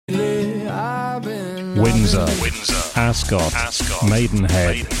Windsor, Ascot,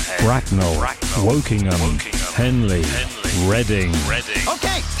 Maidenhead, Bracknell, Wokingham, Henley, Reading.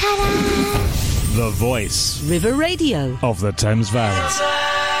 Okay. Ta-da! The voice River Radio of the Thames Valley.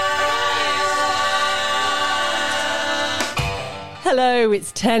 Hello,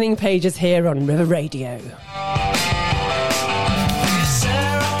 it's Turning Pages here on River Radio.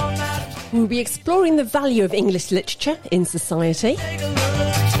 We'll be exploring the value of English literature in society,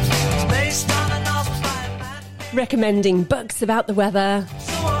 recommending books about the weather,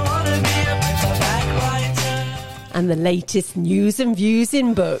 and the latest news and views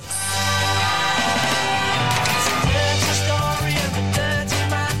in books.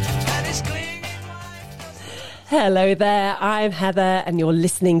 Hello there, I'm Heather and you're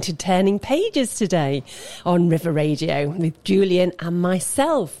listening to Turning Pages today on River Radio with Julian and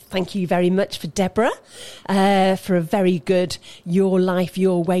myself. Thank you very much for Deborah for a very good Your Life,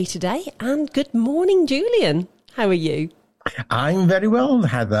 Your Way today. And good morning, Julian. How are you? I'm very well,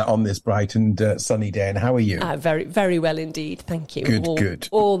 Heather, on this bright and sunny day. And how are you? Very, very well indeed. Thank you. Good.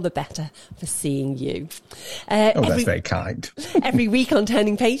 All the better for seeing you. That's very kind. Every week on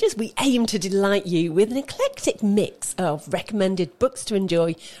Turning Pages, we aim to delight you with an eclectic mix of recommended books to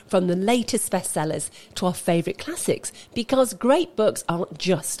enjoy, from the latest bestsellers to our favourite classics, because great books aren't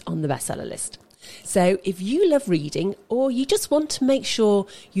just on the bestseller list. So if you love reading, or you just want to make sure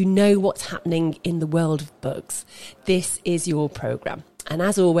you know what's happening in the world of books, this is your programme. And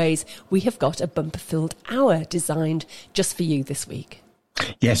as always, we have got a bumper-filled hour designed just for you this week.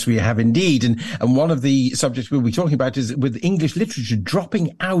 Yes, we have indeed. And one of the subjects we'll be talking about is with English literature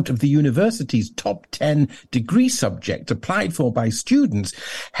dropping out of the university's top 10 degree subject applied for by students.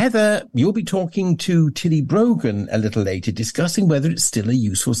 Heather, you'll be talking to Tilly Brogan a little later, discussing whether it's still a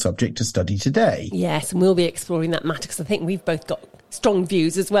useful subject to study today. Yes, and we'll be exploring that matter because I think we've both got strong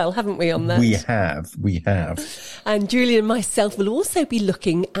views as well, haven't we, on that? We have. And Julian and myself will also be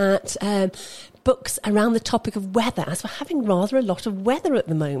looking at books around the topic of weather, as we're having rather a lot of weather at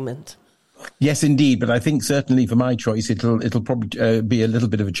the moment. Yes, indeed. But I think certainly for my choice, it'll probably be a little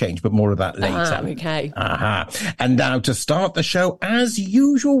bit of a change, but more of that later. Okay. And now to start the show, as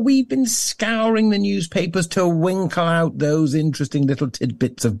usual, we've been scouring the newspapers to winkle out those interesting little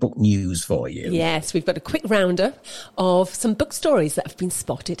tidbits of book news for you. Yes, we've got a quick roundup of some book stories that have been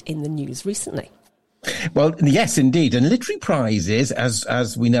spotted in the news recently. Well, yes, indeed. And literary prizes,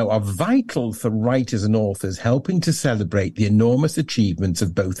 as we know, are vital for writers and authors, helping to celebrate the enormous achievements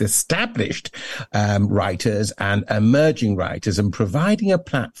of both established writers and emerging writers, and providing a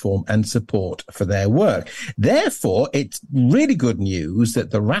platform and support for their work. Therefore, it's really good news that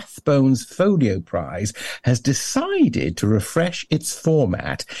the Rathbones Folio Prize has decided to refresh its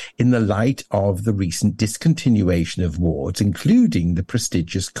format in the light of the recent discontinuation of awards, including the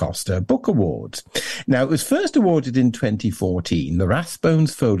prestigious Costa Book Awards. Now, it was first awarded in 2014. The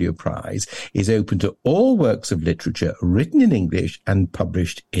Rathbones Folio Prize is open to all works of literature written in English and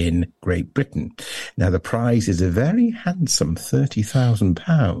published in Great Britain. Now, the prize is a very handsome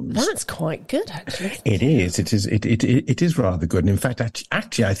 £30,000. That's quite good, actually. It is. It is rather good. And in fact,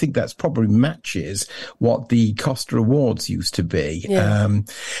 actually, I think that's probably matches what the Costa Awards used to be. Yeah.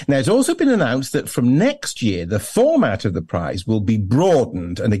 Now, it's also been announced that from next year, the format of the prize will be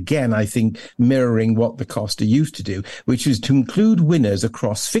broadened. And again, I think mirroring what the Costa used to do, which is to include winners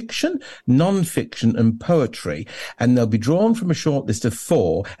across fiction, non-fiction and poetry. And they'll be drawn from a short list of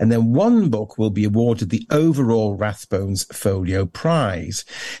 4, and then one book will be awarded the overall Rathbones Folio Prize.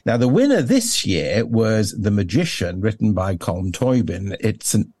 Now, the winner this year was The Magician, written by Colm Tóibín.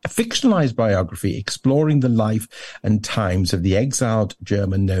 It's a fictionalized biography exploring the life and times of the exiled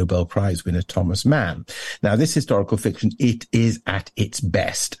German Nobel Prize winner Thomas Mann. Now, this historical fiction, it is at its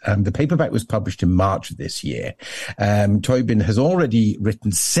best. The paperback was published in March of this year. Tóibín has already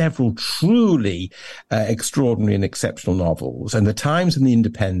written several truly extraordinary and exceptional novels, and the Times and the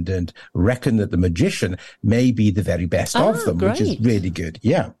Independent reckon that The Magician may be the very best of them, great. which is really good.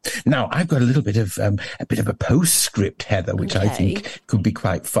 Yeah. Now, I've got a little bit of a postscript, Heather, which I think could be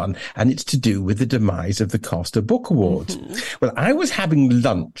quite fun, and it's to do with the demise of the Costa Book Awards. Mm-hmm. Well, I was having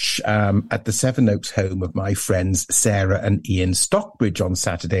lunch at the Sevenoaks home of my friends Sarah and Ian Stockbridge on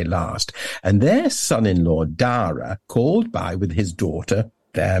Saturday last, and their son-in-law, Dara, called by with his daughter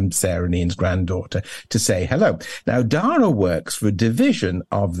Sarah and Ian's granddaughter, to say hello. Now, Dara works for a division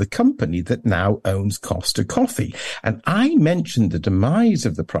of the company that now owns Costa Coffee. And I mentioned the demise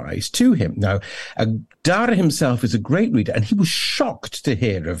of the prize to him. Now, Dara himself is a great reader, and he was shocked to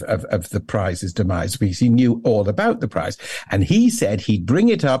hear of the prize's demise because he knew all about the prize. And he said he'd bring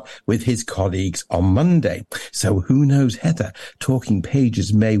it up with his colleagues on Monday. So who knows, Heather, Talking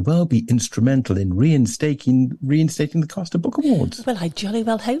Pages may well be instrumental in reinstating the Costa Book Awards. Well, I jolly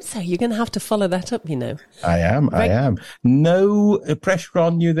well hope so. You're going to have to follow that up, you know. I am. No pressure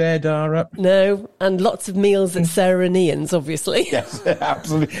on you there, Dara. No, and lots of meals at Sarah and Ian's, obviously. Yes,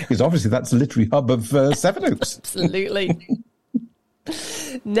 absolutely. Because obviously that's the literary hub of Sevenoaks. Absolutely.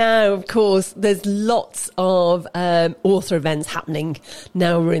 Now, of course, there's lots of author events happening.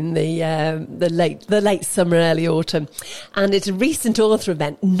 Now we're in the late summer, early autumn, and it's a recent author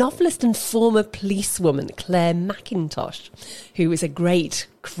event. Novelist and former policewoman Claire Mackintosh, who is a great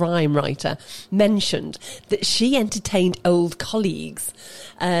crime writer, mentioned that she entertained old colleagues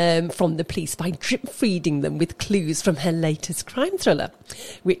from the police by drip feeding them with clues from her latest crime thriller,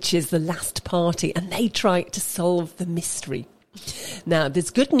 which is The Last Party, and they try to solve the mystery. Now, there's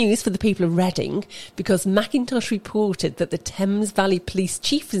good news for the people of Reading, because Mackintosh reported that the Thames Valley Police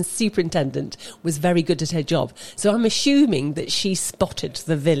Chief and Superintendent was very good at her job. So I'm assuming that she spotted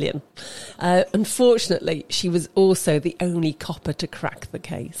the villain. Unfortunately, she was also the only copper to crack the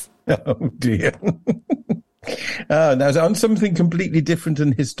case. Oh, dear. Now, on something completely different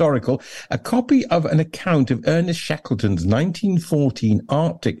and historical, a copy of an account of Ernest Shackleton's 1914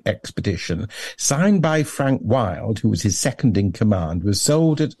 Arctic expedition, signed by Frank Wild, who was his second in command, was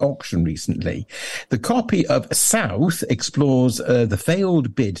sold at auction recently. The copy of South explores the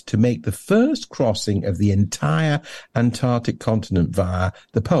failed bid to make the first crossing of the entire Antarctic continent via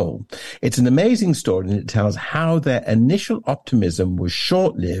the pole. It's an amazing story, and it tells how their initial optimism was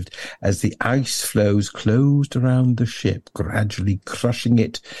short-lived as the ice floes closed around the ship, gradually crushing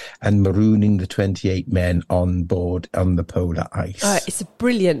it and marooning the 28 men on board on the polar ice. It's a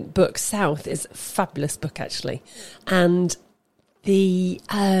brilliant book. South is a fabulous book, actually. And the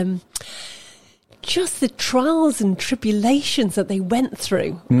just the trials and tribulations that they went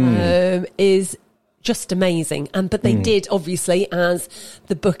through is just amazing. But they did, obviously, as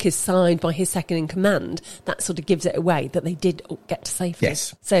the book is signed by his second in command, that sort of gives it away that they did get to safety.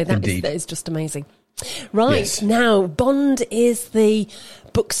 Yes, so that is just amazing. Right, yes. Now, Bond is the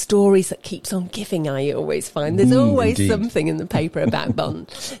book stories that keeps on giving, I always find. There's always something in the paper about Bond.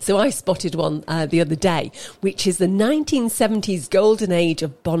 So I spotted one the other day, which is the 1970s golden age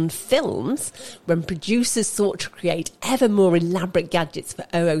of Bond films, when producers sought to create ever more elaborate gadgets for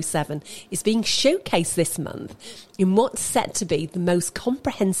 007, is being showcased this month in what's set to be the most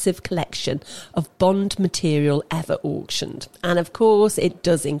comprehensive collection of Bond material ever auctioned. And of course, it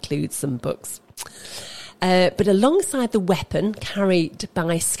does include some books. But alongside the weapon carried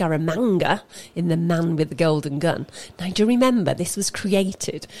by Scaramanga in The Man with the Golden Gun. Now, do you remember this was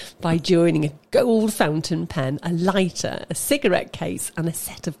created by joining a gold fountain pen, a lighter, a cigarette case and a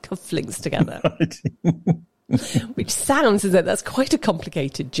set of cufflinks together? Which sounds as though that's quite a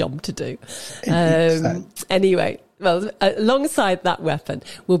complicated job to do. Anyway, well, alongside that weapon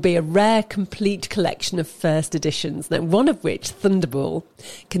will be a rare, complete collection of first editions. Now, one of which, Thunderball,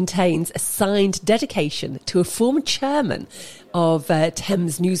 contains a signed dedication to a former chairman of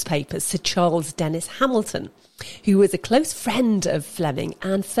Thames newspapers, Sir Charles Dennis Hamilton, who was a close friend of Fleming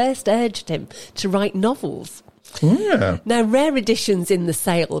and first urged him to write novels. Yeah. Now, rare editions in the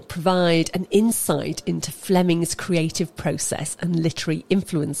sale provide an insight into Fleming's creative process and literary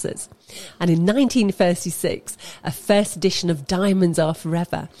influences. And in 1936, a first edition of Diamonds Are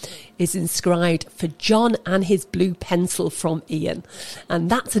Forever is inscribed for John and his blue pencil from Ian. And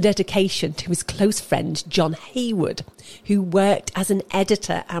that's a dedication to his close friend, John Hayward, who worked as an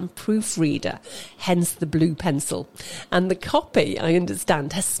editor and proofreader, hence the blue pencil. And the copy, I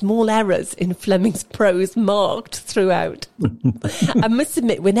understand, has small errors in Fleming's prose marked throughout. I must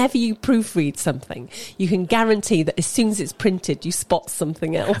admit, whenever you proofread something, you can guarantee that as soon as it's printed, you spot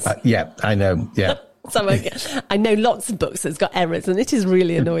something else. Yeah, I know. Yeah. So I know lots of books that's got errors, and it is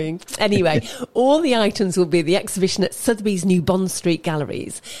really annoying. Anyway, all the items will be at the exhibition at Sotheby's new Bond Street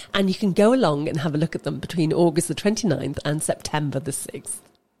galleries, and you can go along and have a look at them between August the 29th and September the 6th.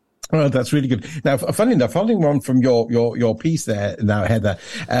 Oh, that's really good. Now, funny enough, following on from your piece there now, Heather,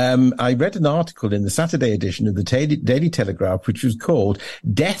 I read an article in the Saturday edition of the Daily Telegraph, which was called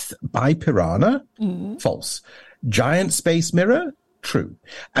Death by Piranha? False. Giant Space Mirror? true.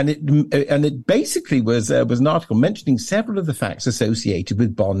 And it basically was an article mentioning several of the facts associated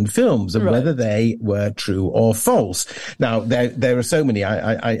with Bond films and whether they were true or false. Now, there are so many,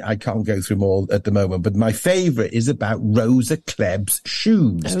 I can't go through them all at the moment, but my favorite is about Rosa Klebb's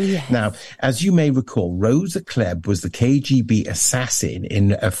shoes. Oh, yes. Now, as you may recall, Rosa Klebb was the KGB assassin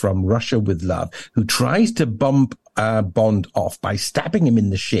in From Russia with Love, who tries to bump Bond off by stabbing him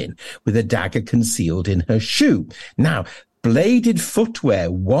in the shin with a dagger concealed in her shoe. Now, bladed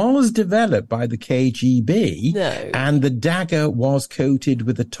footwear was developed by the KGB, and the dagger was coated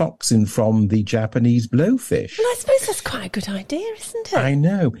with a toxin from the Japanese blowfish. Well, I suppose that's quite a good idea, isn't it? I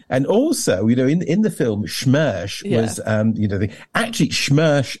know. And also, in the film, Schmersh was, actually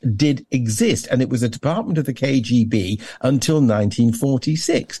Schmersh did exist, and it was a department of the KGB until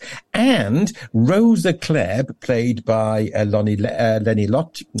 1946. And Rosa Klebb, played by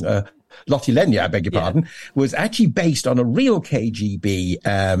Lottie Lenya, I beg your pardon, was actually based on a real KGB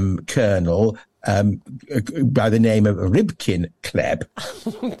colonel by the name of Rybkin Klebb.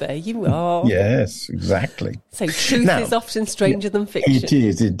 There you are. Yes, exactly. So truth is often stranger than fiction.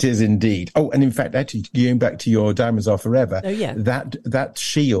 It is indeed. Oh, and in fact, actually, going back to your Diamonds Are Forever, that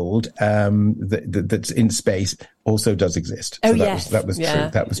shield that's in space also does exist. Oh, so yes. That was true.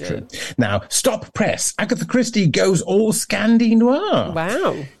 That was true. Now, stop press. Agatha Christie goes all Scandi noir.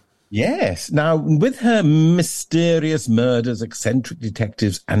 Wow. Yes. Now, with her mysterious murders, eccentric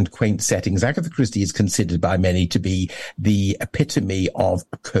detectives, and quaint settings, Agatha Christie is considered by many to be the epitome of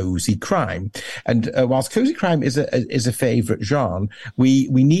cozy crime. And whilst cozy crime is a favourite genre, we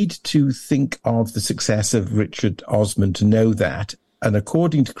need to think of the success of Richard Osman to know that. And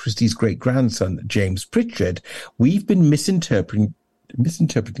according to Christie's great-grandson, James Pritchard, we've been misinterpreting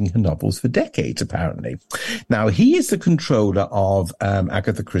her novels for decades, apparently. Now, he is the controller of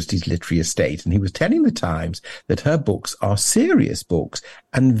Agatha Christie's literary estate, and he was telling the Times that her books are serious books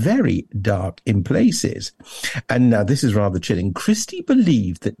and very dark in places. And now this is rather chilling. Christie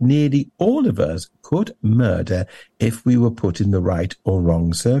believed that nearly all of us could murder if we were put in the right or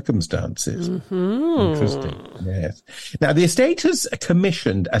wrong circumstances. Mm-hmm. Interesting. Yes. Now, the estate has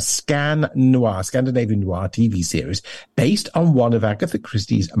commissioned a Scandinavian noir TV series based on one of Agatha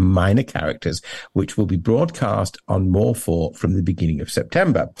Christie's minor characters, which will be broadcast on More 4 from the beginning of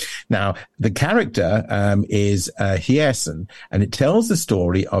September. Now, the character is Hjersen, and it tells the story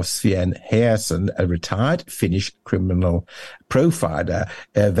of Sven Hjersen, a retired Finnish criminal profiler,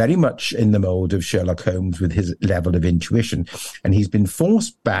 very much in the mold of Sherlock Holmes with his level of intuition. And he's been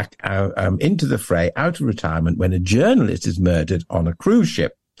forced back out, into the fray, out of retirement, when a journalist is murdered on a cruise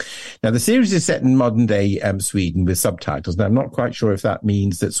ship. Now, the series is set in modern-day Sweden with subtitles. Now, I'm not quite sure if that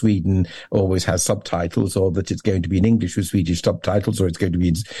means that Sweden always has subtitles, or that it's going to be in English with Swedish subtitles, or it's going to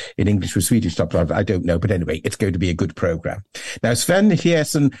be in English with Swedish subtitles. I don't know. But anyway, it's going to be a good program. Now, Sven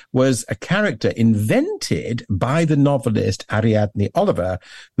Hjersen was a character invented by the novelist Ariadne Oliver,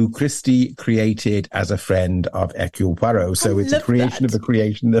 who Christie created as a friend of Hercule Poirot. So it's a creation of a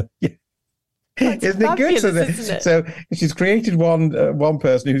creation of... Isn't it good? So she's created one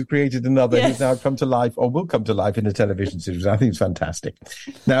person who's created another, who's now come to life, or will come to life, in a television series. I think it's fantastic.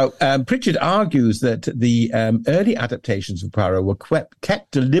 Now, Pritchard argues that the early adaptations of Poirot were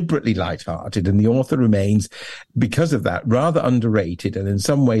kept deliberately lighthearted, and the author remains, because of that, rather underrated, and in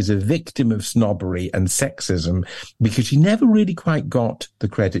some ways a victim of snobbery and sexism, because she never really quite got the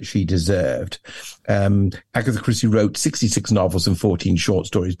credit she deserved. Agatha Christie wrote 66 novels and 14 short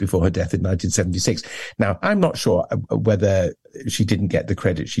stories before her death in 1976. Now, I'm not sure whether she didn't get the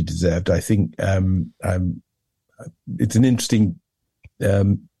credit she deserved. I think it's an interesting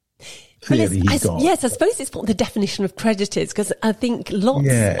theory he's got. Yes, I suppose it's what the definition of credit is, because I think lots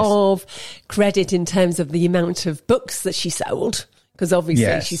of credit in terms of the amount of books that she sold, because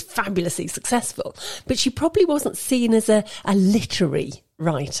obviously she's fabulously successful, but she probably wasn't seen as a literary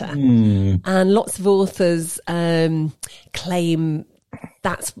writer. And lots of authors claim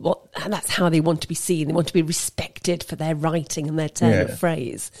that's how they want to be seen. They want to be respected for their writing and their turn of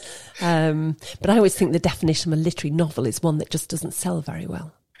phrase. But I always think the definition of a literary novel is one that just doesn't sell very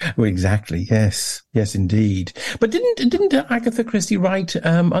well. Well, exactly. Yes, indeed. But didn't Agatha Christie write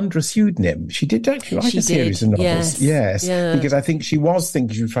under a pseudonym? She did actually write a series of novels. Yes. Because I think she was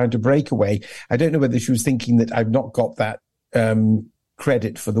trying to break away. I don't know whether she was thinking that I've not got that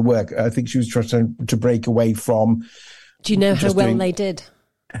credit for the work. I think she was trying to break away from. Do you know how well they did?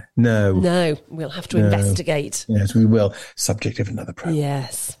 No. We'll have to investigate. Yes, we will. Subject of another program.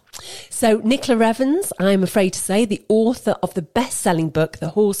 Yes. So Nicola Evans, I'm afraid to say, the author of the best-selling book, The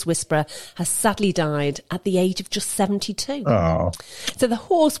Horse Whisperer, has sadly died at the age of just 72. Oh. So The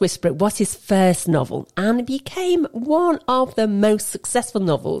Horse Whisperer was his first novel and became one of the most successful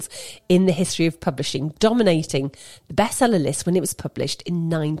novels in the history of publishing, dominating the bestseller list when it was published in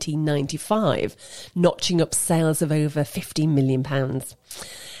 1995, notching up sales of over £50 million.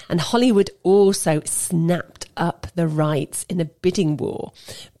 And Hollywood also snapped up the rights in a bidding war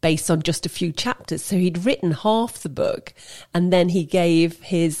based on just a few chapters. So he'd written half the book and then he gave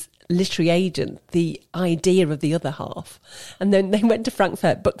his literary agent the idea of the other half. And then they went to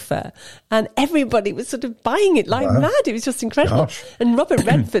Frankfurt Book Fair and everybody was sort of buying it like mad. It was just incredible. Gosh. And Robert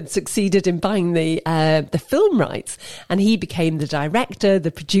Redford succeeded in buying the film rights, and he became the director,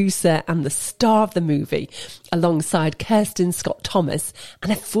 the producer and the star of the movie alongside Kirsten Scott Thomas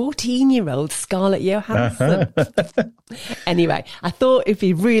and a 14-year-old Scarlett Johansson. Anyway, I thought it'd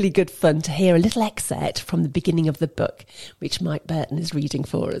be really good fun to hear a little excerpt from the beginning of the book, which Mike Burton is reading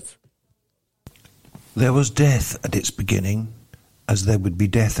for us. There was death at its beginning, as there would be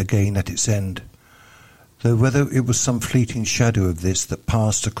death again at its end. Though whether it was some fleeting shadow of this that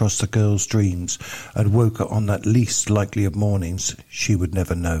passed across the girl's dreams and woke her on that least likely of mornings, she would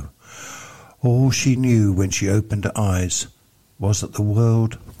never know. All she knew when she opened her eyes was that the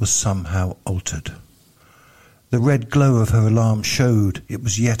world was somehow altered. The red glow of her alarm showed it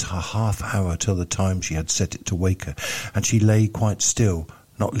was yet a half hour till the time she had set it to wake her, and she lay quite still,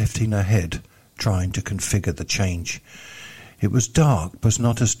 not lifting her head, trying to configure the change. It was dark, but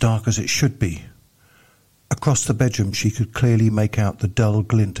not as dark as it should be. Across the bedroom she could clearly make out the dull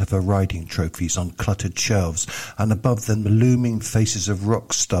glint of her riding trophies on cluttered shelves, and above them the looming faces of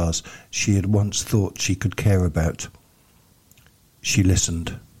rock stars she had once thought she could care about. She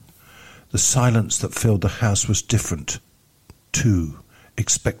listened. The silence that filled the house was different, too,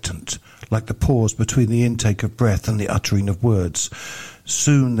 expectant, like the pause between the intake of breath and the uttering of words.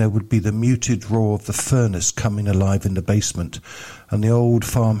 Soon there would be the muted roar of the furnace coming alive in the basement, and the old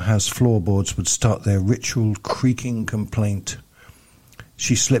farmhouse floorboards would start their ritual creaking complaint.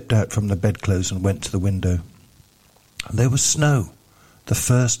 She slipped out from the bedclothes and went to the window. And there was snow, the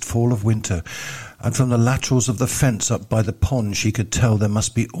first fall of winter, and from the laterals of the fence up by the pond she could tell there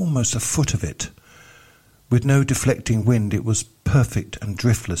must be almost a foot of it. With no deflecting wind, it was perfect and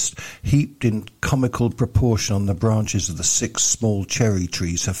driftless, heaped in comical proportion on the branches of the 6 small cherry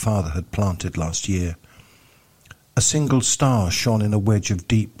trees her father had planted last year. A single star shone in a wedge of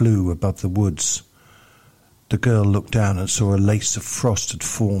deep blue above the woods. The girl looked down and saw a lace of frost had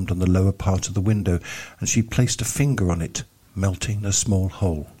formed on the lower part of the window, and she placed a finger on it, melting a small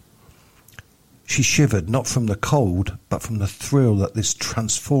hole. She shivered, not from the cold, but from the thrill that this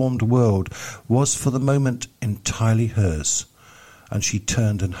transformed world was for the moment entirely hers, and she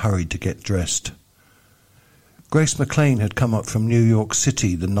turned and hurried to get dressed. Grace McLean had come up from New York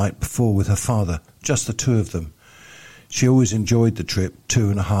City the night before with her father, just the two of them. She always enjoyed the trip,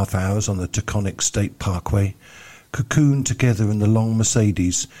 2.5 hours on the Taconic State Parkway, cocooned together in the long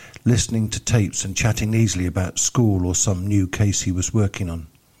Mercedes, listening to tapes and chatting easily about school or some new case he was working on.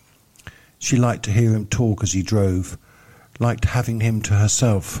 She liked to hear him talk as he drove, liked having him to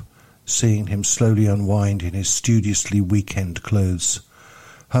herself, seeing him slowly unwind in his studiously weekend clothes.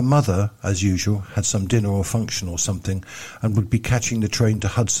 Her mother, as usual, had some dinner or function or something, and would be catching the train to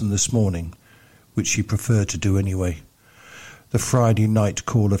Hudson this morning, which she preferred to do anyway. The Friday night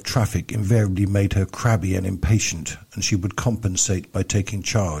call of traffic invariably made her crabby and impatient, and she would compensate by taking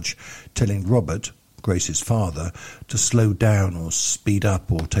charge, telling Robert, Grace's father, to slow down or speed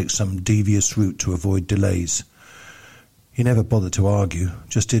up or take some devious route to avoid delays. He never bothered to argue,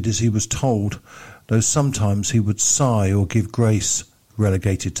 just did as he was told, though sometimes he would sigh or give Grace,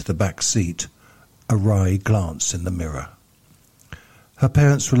 relegated to the back seat, a wry glance in the mirror. Her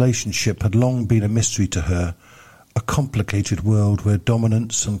parents' relationship had long been a mystery to her, a complicated world where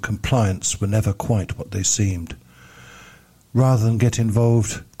dominance and compliance were never quite what they seemed. Rather than get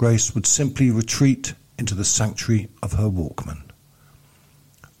involved, Grace would simply retreat into the sanctuary of her Walkman.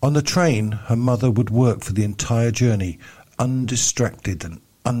 On the train, her mother would work for the entire journey, undistracted and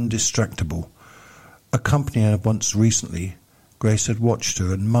undistractable. Accompanying her once recently, Grace had watched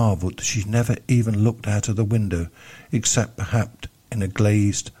her and marvelled that she never even looked out of the window, except perhaps in a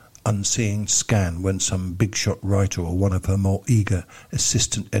glazed, unseeing scan when some big-shot writer or one of her more eager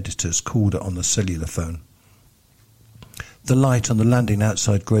assistant editors called her on the cellular phone. The light on the landing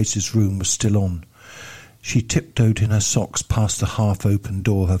outside Grace's room was still on. She tiptoed in her socks past the half-open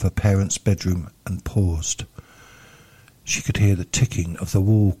door of her parents' bedroom and paused. She could hear the ticking of the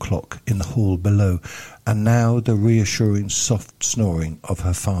wall clock in the hall below, and now the reassuring soft snoring of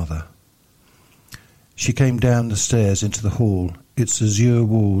her father. She came down the stairs into the hall, its azure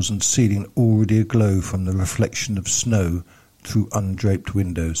walls and ceiling already aglow from the reflection of snow through undraped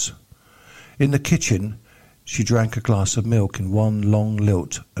windows. In the kitchen, she drank a glass of milk in one long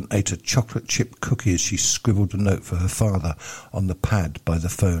lilt and ate a chocolate chip cookie as she scribbled a note for her father on the pad by the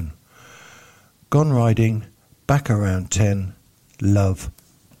phone. Gone riding, back around 10, love,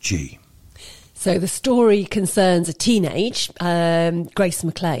 G. So the story concerns a teenage, Grace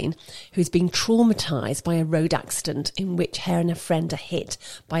McLean, who's been traumatised by a road accident in which her and her friend are hit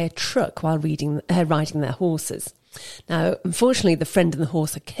by a truck while riding their horses. Now, unfortunately, the friend and the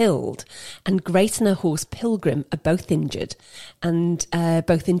horse are killed, and Grace and her horse Pilgrim are both injured, and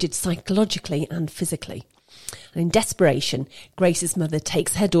both injured psychologically and physically. And in desperation, Grace's mother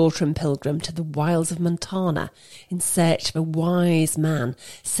takes her daughter and Pilgrim to the wilds of Montana in search of a wise man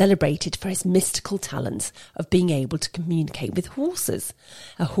celebrated for his mystical talents of being able to communicate with horses,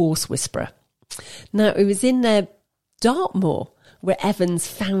 a horse whisperer. Now, it was in Dartmoor where Evans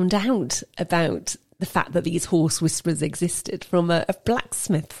found out about the fact that these horse whisperers existed from a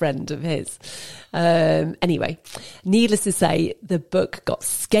blacksmith friend of his. Anyway, needless to say, the book got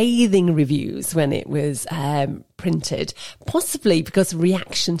scathing reviews when it was printed, possibly because of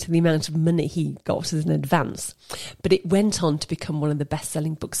reaction to the amount of money he got as an advance. But it went on to become one of the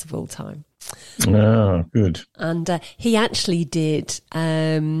best-selling books of all time. Oh, good. And he actually did,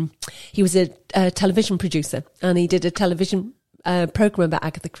 he was a television producer, and he did a television program about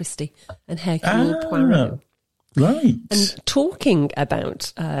Agatha Christie and Hercule Poirot. Right. And talking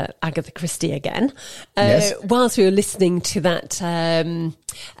about Agatha Christie again, Yes. whilst we were listening to that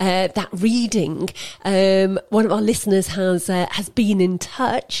that reading, one of our listeners has been in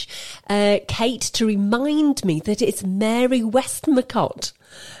touch, Kate, to remind me that it's Mary Westmacott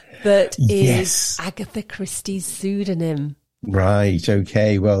that is Yes. Agatha Christie's pseudonym. Right.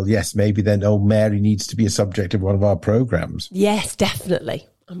 Okay. Well, yes, maybe then old Mary needs to be a subject of one of our programs. Yes, definitely.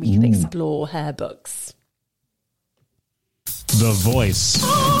 And we can explore her books. The voice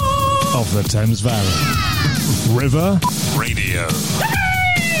of the Thames Valley. River Radio.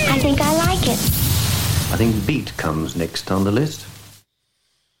 I think I like it. I think Beat comes next on the list.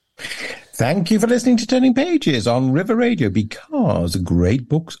 Thank you for listening to Turning Pages on River Radio, because great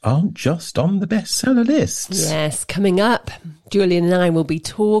books aren't just on the bestseller lists. Yes, coming up, Julian and I will be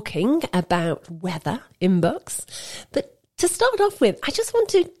talking about weather in books. But to start off with, I just want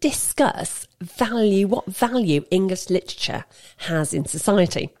to discuss what value English literature has in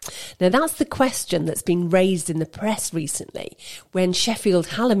society. Now, that's the question that's been raised in the press recently when Sheffield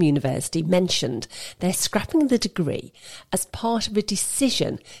Hallam University mentioned they're scrapping the degree as part of a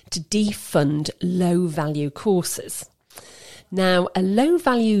decision to defund low-value courses. Now, a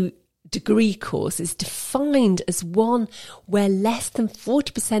low-value degree course is defined as one where less than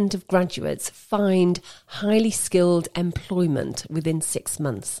 40% of graduates find highly skilled employment within 6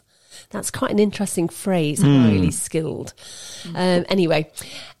 months. That's quite an interesting phrase, highly skilled.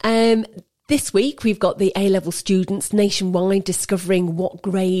 This week we've got the A-level students nationwide discovering what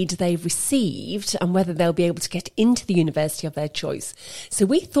grade they've received and whether they'll be able to get into the university of their choice. So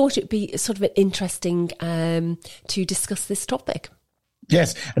we thought it'd be sort of interesting to discuss this topic.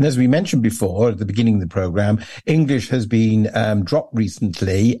 Yes, and as we mentioned before at the beginning of the programme, English has been dropped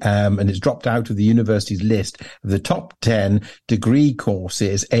recently and it's dropped out of the university's list of the top 10 degree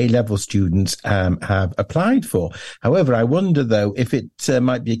courses A-level students have applied for. However, I wonder, though, if it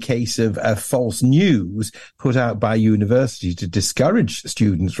might be a case of false news put out by universities to discourage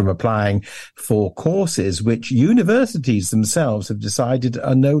students from applying for courses which universities themselves have decided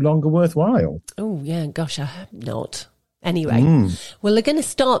are no longer worthwhile. Oh, yeah, gosh, I hope not. Anyway, well, we're going to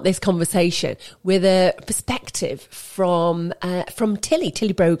start this conversation with a perspective from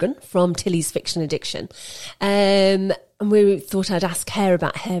Tilly Brogan from Tilly's Fiction Addiction. And we thought I'd ask her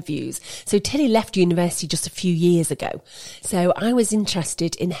about her views. So Tilly left university just a few years ago. So I was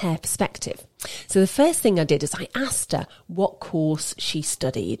interested in her perspective. So the first thing I did is I asked her what course she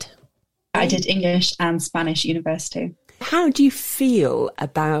studied. I did English and Spanish university. How do you feel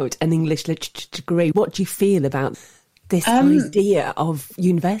about an English literature degree? What do you feel about this idea of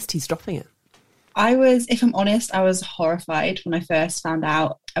universities dropping it? If I'm honest, I was horrified when I first found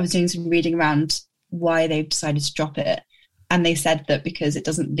out. I was doing some reading around why they've decided to drop it. And they said that because it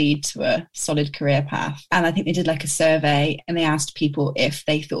doesn't lead to a solid career path. And I think they did like a survey and they asked people if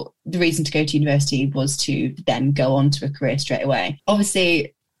they thought the reason to go to university was to then go on to a career straight away.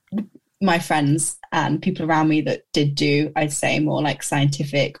 Obviously, my friends and people around me that did do, I'd say, more like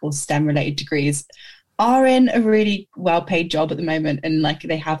scientific or STEM related degrees are in a really well-paid job at the moment, and like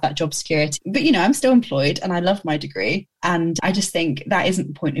they have that job security. But, you know, I'm still employed and I love my degree. And I just think that isn't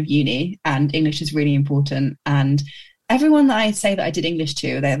the point of uni, and English is really important. And everyone that I say that I did English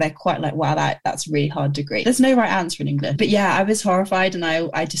to, they're quite like, wow, that's a really hard degree. There's no right answer in English. But yeah, I was horrified, and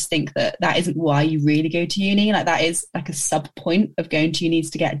I just think that isn't why you really go to uni. Like, that is like a sub point of going to uni is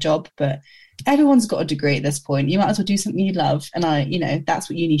to get a job. But everyone's got a degree at this point. You might as well do something you love. And that's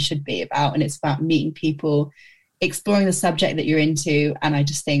what uni should be about. And it's about meeting people, exploring the subject that you're into. And I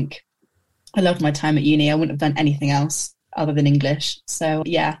just think I loved my time at uni. I wouldn't have done anything else other than English. So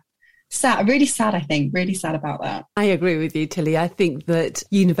yeah, really sad, I think. Really sad about that. I agree with you, Tilly. I think that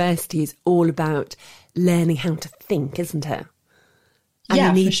university is all about learning how to think, isn't it? And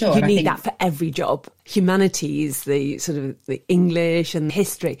yeah, for sure. You need that for every job. Humanities, the sort of the English and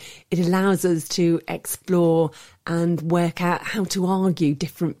history, it allows us to explore and work out how to argue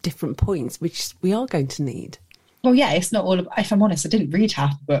different points, which we are going to need. Well, yeah, it's not all of, if I'm honest, I didn't read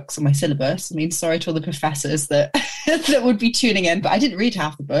half the books on my syllabus. I mean, sorry to all the professors that that would be tuning in, but I didn't read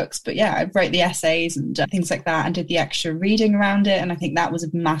half the books. But yeah, I wrote the essays and things like that, and did the extra reading around it. And I think that was a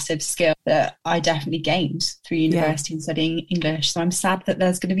massive skill that I definitely gained through university and studying English. So I'm sad that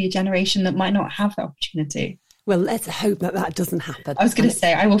there's going to be a generation that might not have that opportunity. Well, let's hope that doesn't happen. I was going to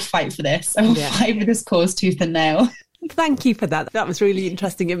say, I will fight for this. I will fight for this cause tooth and nail. Thank you for that. That was really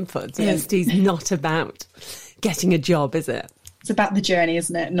interesting input. University is not about getting a job, is it? It's about the journey,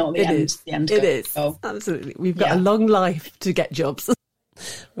 isn't it? Not the end. The end goal. It is. So, absolutely. We've got a long life to get jobs.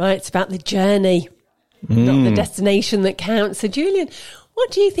 Right, it's about the journey, not the destination that counts. So, Julian,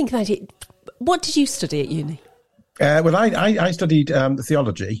 what do you think about it? What did you study at uni? Well, I studied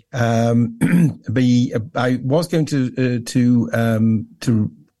theology. I was going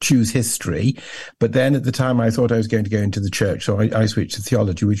to choose history, but then at the time I thought I was going to go into the church, so I switched to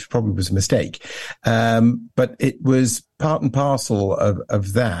theology, which probably was a mistake. But it was part and parcel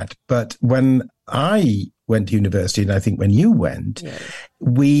of that. But when I went to university, and I think when you went,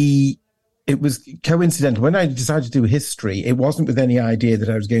 it was coincidental. When I decided to do history, it wasn't with any idea that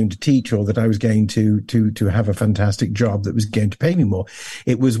I was going to teach or that I was going to have a fantastic job that was going to pay me more.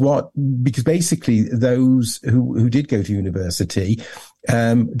 It was because basically those who did go to university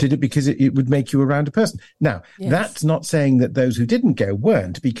did it because it would make you a rounder person. Now, that's not saying that those who didn't go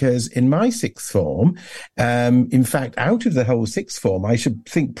weren't, because in my sixth form, in fact, out of the whole sixth form, I should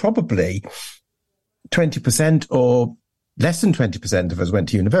think probably 20% or less than 20% of us went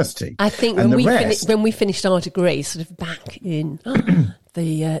to university. I think when we finished our degree, sort of back in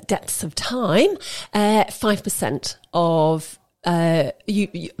the depths of time, 5% of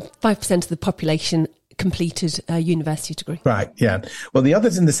 5% of the population completed a university degree. Right, yeah. Well, the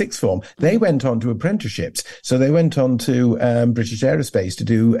others in the sixth form, they went on to apprenticeships. So they went on to British Aerospace to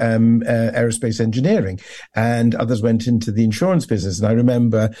do aerospace engineering, and others went into the insurance business. And I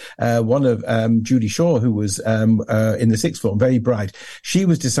remember one of Judy Shaw, who was in the sixth form, very bright. She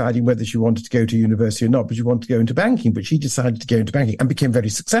was deciding whether she wanted to go to university or not, but she wanted to go into banking. But she decided to go into banking and became very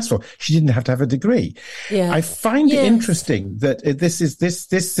successful. She didn't have to have a degree. Yeah. I find it interesting that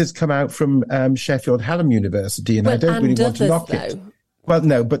this has come out from Sheffield Hallam University, and I don't really want to knock it. Well,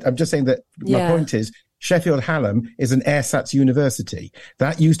 no, but I'm just saying that my point is Sheffield Hallam is an airsats university.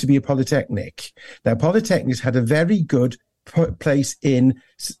 That used to be a polytechnic. Now, polytechnics had a very good place in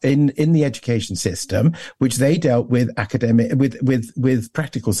the education system, which they dealt with academic, with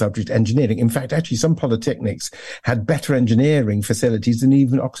practical subject engineering. In fact, actually, some polytechnics had better engineering facilities than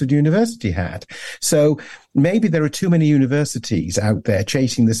even Oxford University had. So maybe there are too many universities out there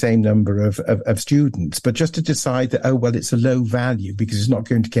chasing the same number of students, but just to decide that, oh, well, it's a low value because it's not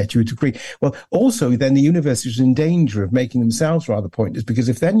going to get you a degree. Well, also then the universities are in danger of making themselves rather pointless, because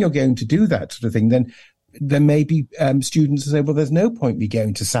if then you're going to do that sort of thing, then there may be students who say, well, there's no point me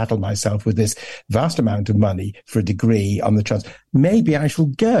going to saddle myself with this vast amount of money for a degree on the chance. Maybe I shall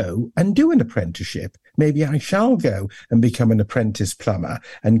go and do an apprenticeship. Maybe I shall go and become an apprentice plumber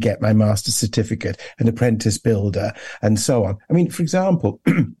and get my master's certificate, an apprentice builder, and so on. I mean, for example,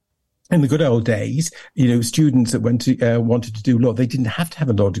 in the good old days, students that wanted to do law, they didn't have to have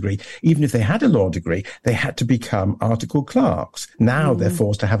a law degree. Even if they had a law degree, they had to become article clerks. Now they're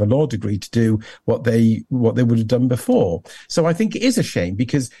forced to have a law degree to do what they would have done before. So I think it is a shame,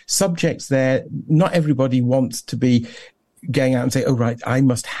 because subjects there, not everybody wants to be going out and say, oh, right, I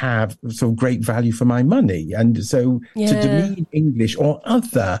must have sort of great value for my money. And so to demean English or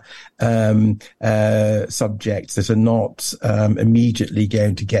other subjects that are not immediately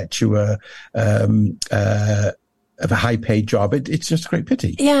going to get you a a high-paid job. It's just a great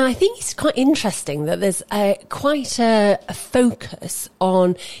pity. Yeah, I think it's quite interesting that there's quite a focus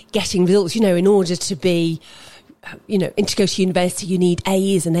on getting results. You know, in order to be, you know, to go to university, you need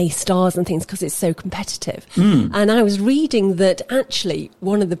A's and A stars and things because it's so competitive. And I was reading that actually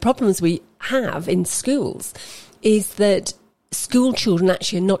one of the problems we have in schools is that school children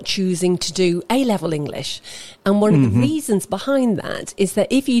actually are not choosing to do A-level English. And one of the reasons behind that is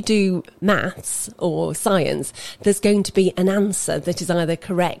that if you do maths or science, there's going to be an answer that is either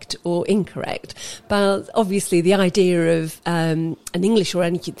correct or incorrect. But obviously the idea of an English or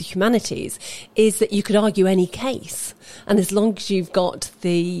any of the humanities is that you could argue any case. And as long as you've got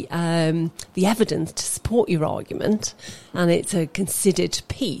the evidence to support your argument and it's a considered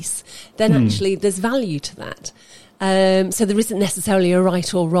piece, then actually there's value to that. So there isn't necessarily a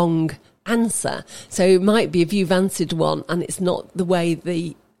right or wrong answer. So it might be if you've answered one and it's not the way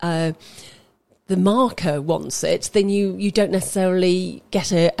the marker wants it, then you don't necessarily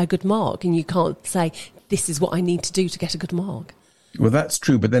get a good mark, and you can't say this is what I need to do to get a good mark. Well, that's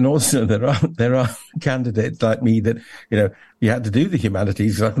true, but then also there are candidates like me that, you know, you had to do the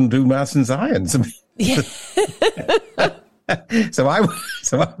humanities because I couldn't do maths and science. Yeah. So I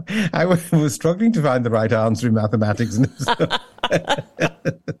was struggling to find the right answer in mathematics, and so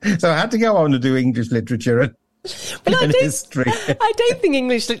I had to go on to do English literature and history. I don't think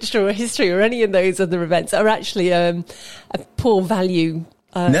English literature or history or any of those other events are actually a poor value.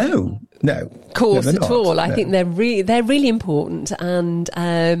 No. Course at all. I think they're really important, and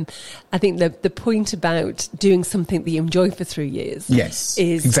I think the point about doing something that you enjoy for 3 years,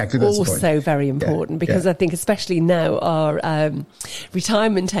 is exactly also very important because I think especially now our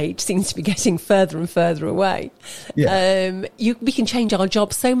retirement age seems to be getting further and further away. We can change our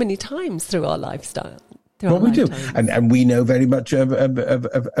job so many times through our lifestyle. Well, we do, and we know very much of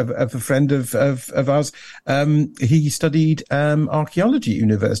a friend of ours. He studied archaeology at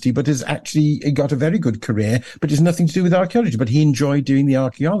university, but has actually got a very good career, but has nothing to do with archaeology. But he enjoyed doing the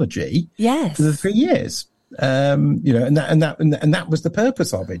archaeology for the 3 years. You know, and that was the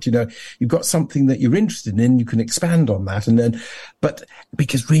purpose of it. You know, you've got something that you're interested in, you can expand on that, and then, but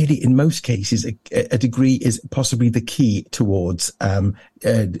because really, in most cases, a degree is possibly the key towards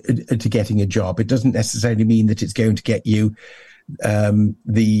to getting a job. It doesn't necessarily mean that it's going to get you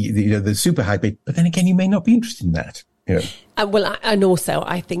the super high bid, but then again, you may not be interested in that. Yeah. And also,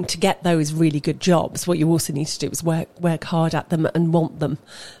 I think to get those really good jobs, what you also need to do is work hard at them and want them.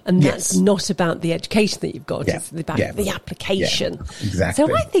 And that's not about the education that you've got, it's about the application. Yeah, exactly.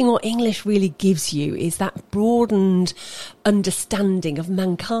 So I think what English really gives you is that broadened understanding of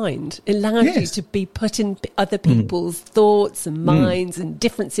mankind. It allows you to be put in other people's thoughts and minds and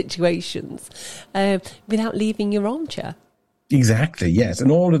different situations without leaving your armchair. Exactly, yes. And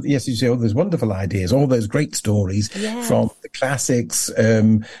you say all those wonderful ideas, all those great stories from the classics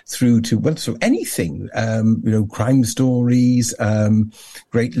through to, so anything, crime stories,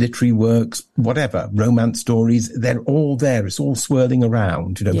 great literary works, whatever, romance stories, they're all there. It's all swirling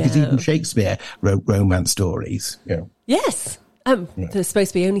around, because even Shakespeare wrote romance stories. Yes. There's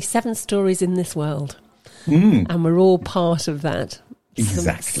supposed to be only 7 stories in this world. And we're all part of that.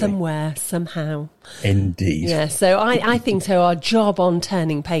 Exactly. Somewhere, somehow. Indeed. Yeah, so I think so. Our job on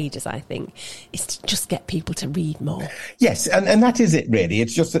Turning Pages, I think, is to just get people to read more. Yes, and that is it, really.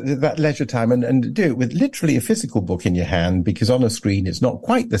 It's just that leisure time and do it with literally a physical book in your hand, because on a screen it's not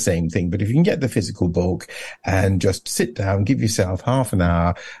quite the same thing. But if you can get the physical book and just sit down, give yourself half an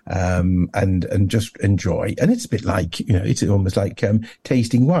hour and just enjoy. And it's a bit like, it's almost like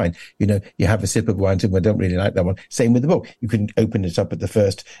tasting wine. You have a sip of wine and I don't really like that one. Same with the book. You can open it up at the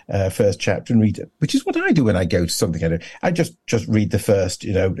first chapter and read it, which is what I do when I go to something I do. I just read the first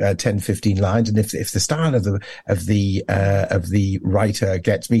 10, 15 lines, and if the style of the writer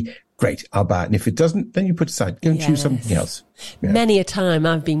gets me, great, I'll buy it. And if it doesn't, then you put it aside, go and choose something else. Many a time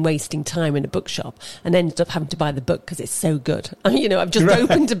I've been wasting time in a bookshop and ended up having to buy the book because it's so good. I've just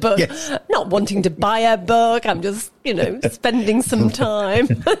opened a book, not wanting to buy a book. I'm just, spending some time.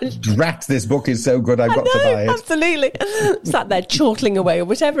 Drat, this book is so good, I've got to buy it. Absolutely. Sat there chortling away or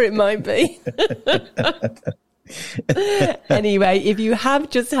whatever it might be. Anyway, if you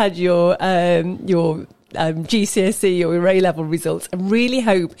have just had your GCSE or your A-level results, I really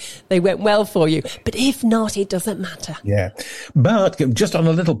hope they went well for you. But if not, it doesn't matter. Yeah. But just on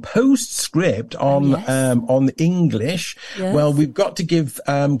a little postscript on English, well, we've got to give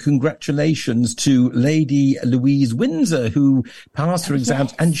congratulations to Lady Louise Windsor, who passed her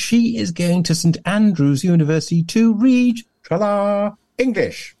exams, and she is going to St Andrews University to read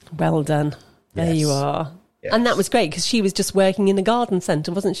English. Well done. There you are. Yes. And that was great because she was just working in a garden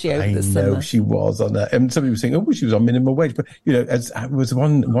centre, wasn't she, over the summer? I know she was on that. And somebody was saying, oh, she was on minimum wage. But, as was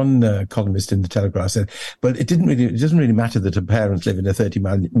one columnist in the Telegraph said, but it doesn't really matter that her parents live in a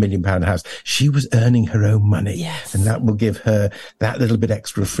 £30 million house. She was earning her own money. Yes. And that will give her that little bit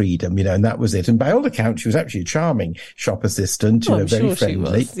extra freedom, and that was it. And by all accounts, she was actually a charming shop assistant, I'm very sure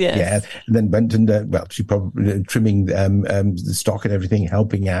friendly. She was, yes. Yeah. And then went and, she probably trimming the stock and everything,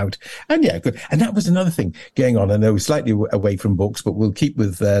 helping out. And yeah, good. And that was another thing going on. I know we're slightly away from books, but we'll keep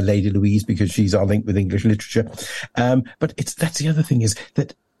with Lady Louise because she's our link with English literature. But that's the other thing is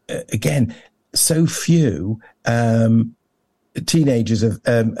that, again, so few teenagers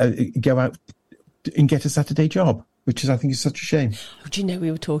go out and get a Saturday job, which I think is such a shame. Oh, do you know,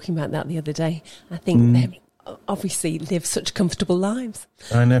 we were talking about that the other day. I think they obviously live such comfortable lives.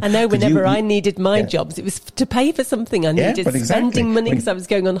 I know. Whenever I needed my jobs, it was to pay for something. I needed spending money because I was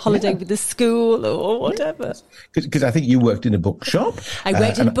going on holiday with the school or whatever. Because I think you worked in a bookshop. I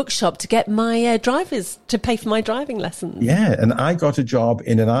worked in a bookshop to get my to pay for my driving lessons. Yeah, and I got a job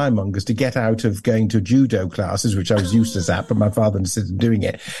in an ironmonger's to get out of going to judo classes, which I was useless at, but my father insisted on doing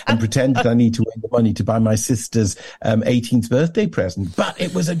it, and pretended I need to earn the money to buy my sister's 18th birthday present. But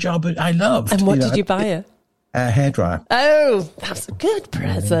it was a job that I loved. And what did you buy her? A hairdryer. Oh, that's a good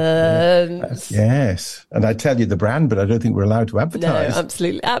present. Yes. And I tell you the brand, but I don't think we're allowed to advertise.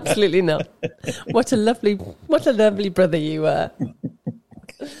 No, absolutely not. What a lovely brother you were.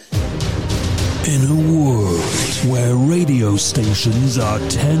 In a world where radio stations are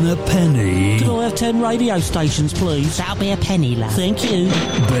 10 a penny... Could I have 10 radio stations, please? That'll be a penny, love. Thank you.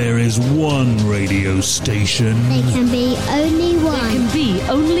 There is one radio station... There can be only one. There can be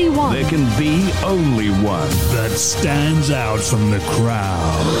only one. There can be only one that stands out from the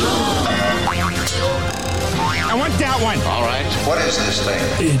crowd. I want that one. All right. What is this thing?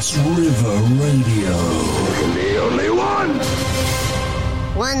 It's River Radio. There can be only one.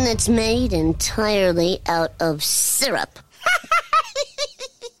 One that's made entirely out of syrup.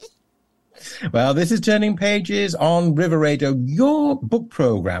 Well, this is Turning Pages on River Radio, your book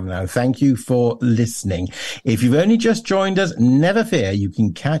program now. Thank you for listening. If you've only just joined us, never fear, you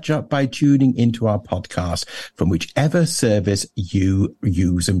can catch up by tuning into our podcast from whichever service you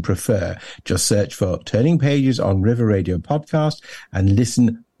use and prefer. Just search for Turning Pages on River Radio podcast and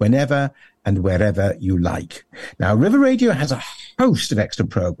listen whenever and wherever you like. Now, River Radio has a host of extra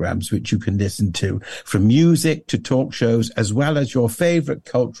programs which you can listen to, from music to talk shows, as well as your favorite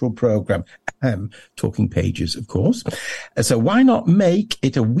cultural program, Talking Pages, of course. So why not make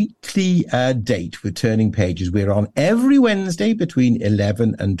it a weekly date with Turning Pages? We're on every Wednesday between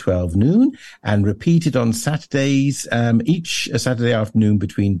 11 and 12 noon and repeated on Saturdays, each Saturday afternoon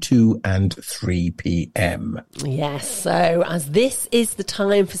between 2 and 3 p.m. Yes, so as this is the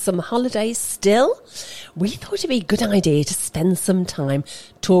time for some holidays still, we thought it'd be a good idea to spend some time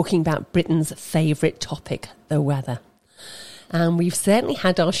talking about Britain's favourite topic, the weather. And we've certainly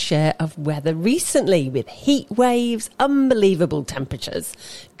had our share of weather recently, with heat waves, unbelievable temperatures,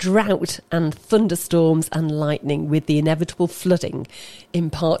 drought and thunderstorms and lightning, with the inevitable flooding in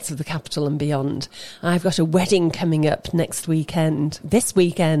parts of the capital and beyond. I've got a wedding coming up this weekend,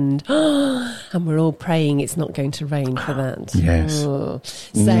 and we're all praying it's not going to rain for that. Yes. Oh.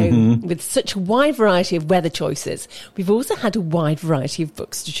 So with such a wide variety of weather choices, we've also had a wide variety of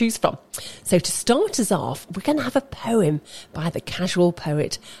books to choose from. So to start us off, we're going to have a poem by the casual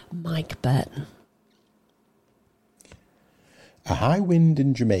poet Mike Burton. A High Wind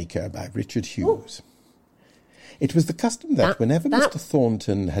in Jamaica by Richard Hughes. It was the custom that whenever Mr.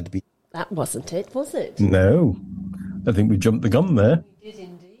 Thornton had been... That wasn't it, was it? No. I think we jumped the gun there. We did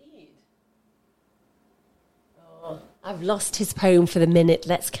indeed. Oh, I've lost his poem for the minute.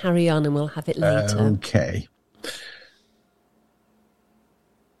 Let's carry on and we'll have it later. Okay.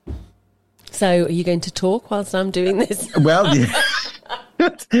 So, are you going to talk whilst I'm doing this? Well, yeah.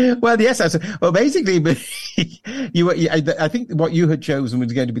 Well, yes. Well, basically, I think what you had chosen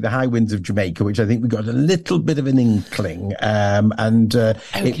was going to be the High Winds of Jamaica, which I think we got a little bit of an inkling,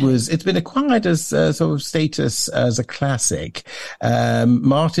 it's been acquired as sort of status as a classic.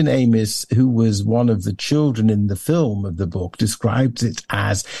 Martin Amis, who was one of the children in the film of the book, describes it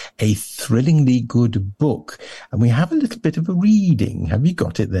as a thrillingly good book, and we have a little bit of a reading. Have you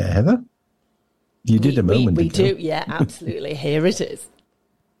got it there, Heather? You did a moment ago. We do, yeah, absolutely. Here it is.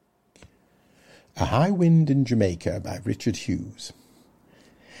 A High Wind in Jamaica by Richard Hughes.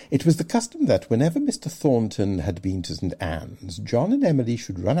 It was the custom that whenever Mr. Thornton had been to St. Anne's, John and Emily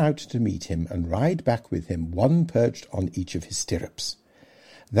should run out to meet him and ride back with him, one perched on each of his stirrups.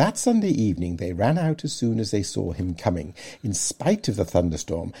 That Sunday evening they ran out as soon as they saw him coming, in spite of the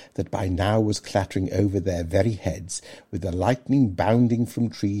thunderstorm that by now was clattering over their very heads, with the lightning bounding from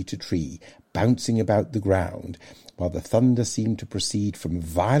tree to tree, bouncing about the ground, while the thunder seemed to proceed from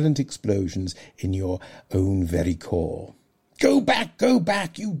violent explosions in your own very core. Go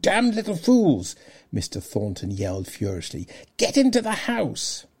back, you damned little fools!" Mr. Thornton yelled furiously. "Get into the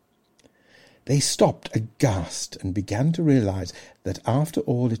house!" They stopped aghast and began to realise that after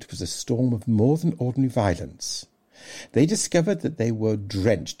all it was a storm of more than ordinary violence. They discovered that they were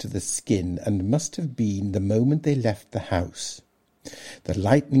drenched to the skin and must have been the moment they left the house. The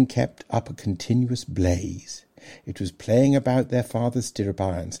lightning kept up a continuous blaze. It was playing about their father's stirrup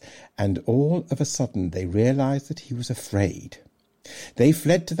irons, and all of a sudden they realised that he was afraid. They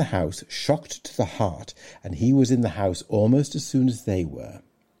fled to the house, shocked to the heart, and he was in the house almost as soon as they were.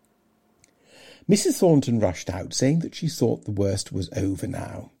 Mrs. Thornton rushed out, saying that she thought the worst was over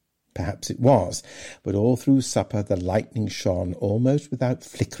now. Perhaps it was, but all through supper the lightning shone almost without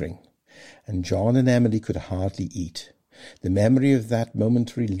flickering, and John and Emily could hardly eat. The memory of that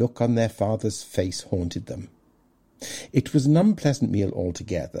momentary look on their father's face haunted them. It was an unpleasant meal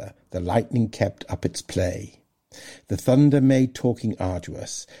altogether. The lightning kept up its play. The thunder made talking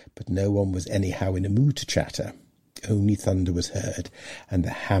arduous, but no one was anyhow in a mood to chatter. Only thunder was heard, and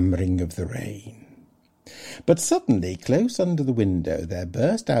the hammering of the rain. But suddenly, close under the window, there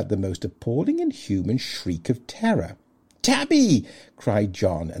burst out the most appalling and human shriek of terror. "Tabby!" cried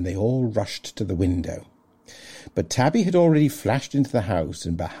John, and they all rushed to the window. But Tabby had already flashed into the house,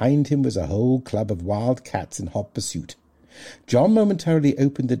 and behind him was a whole club of wild cats in hot pursuit. John momentarily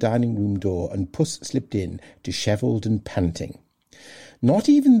opened the dining-room door, and Puss slipped in, dishevelled and panting. Not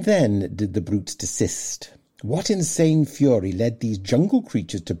even then did the brutes desist. What insane fury led these jungle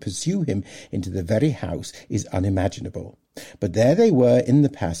creatures to pursue him into the very house is unimaginable. But there they were in the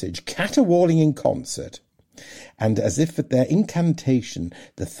passage, caterwauling in concert. And as if at their incantation,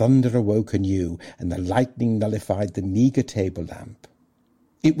 the thunder awoke anew, and the lightning nullified the meagre table lamp.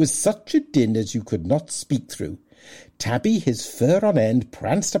 It was such a din as you could not speak through. Tabby, his fur on end,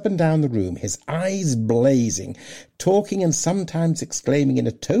 pranced up and down the room, his eyes blazing, talking and sometimes exclaiming in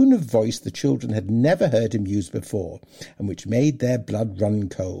a tone of voice the children had never heard him use before, and which made their blood run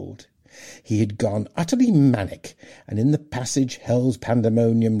cold. He had gone utterly manic, and in the passage hell's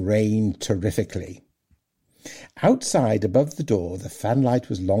pandemonium reigned terrifically. Outside, above the door, the fanlight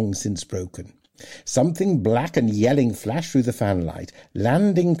was long since broken. Something black and yelling flashed through the fanlight,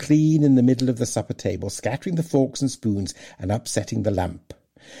 landing clean in the middle of the supper table, scattering the forks and spoons and upsetting the lamp.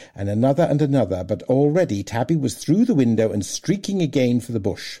 And another, but already Tabby was through the window and streaking again for the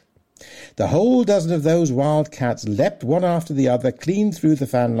bush. The whole dozen of those wild cats leapt one after the other clean through the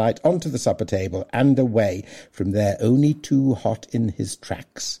fanlight onto the supper table and away, from there only too hot in his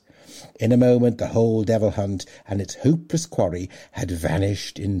tracks. In a moment the whole devil hunt and its hopeless quarry had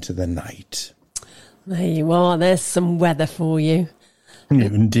vanished into the night. There you are. There's some weather for you.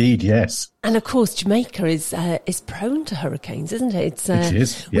 Indeed, yes. And of course, Jamaica is prone to hurricanes, isn't it? It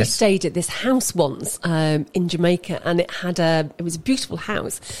is. Yes. We stayed at this house once in Jamaica, and it was a beautiful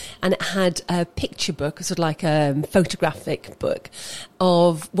house, and it had a picture book, sort of like a photographic book,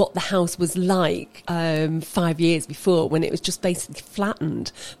 of what the house was like 5 years before, when it was just basically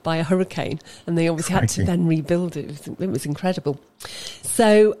flattened by a hurricane, and they obviously had to then rebuild it. It was incredible.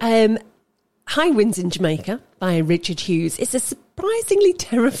 So. High Winds in Jamaica by Richard Hughes is a surprisingly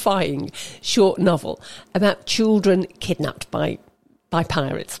terrifying short novel about children kidnapped by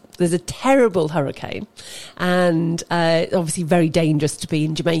pirates. There's a terrible hurricane and obviously very dangerous to be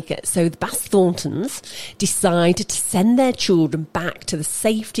in Jamaica. So the Bass Thorntons decided to send their children back to the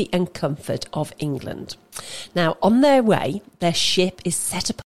safety and comfort of England. Now, on their way, their ship is set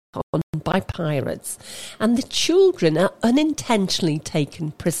upon by pirates, and the children are unintentionally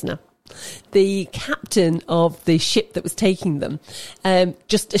taken prisoner. The captain of the ship that was taking them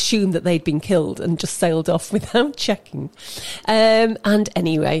just assumed that they'd been killed and just sailed off without checking. And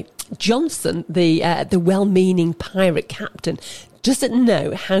anyway, Johnson, the well-meaning pirate captain, doesn't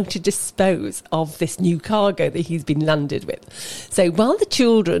know how to dispose of this new cargo that he's been landed with. So while the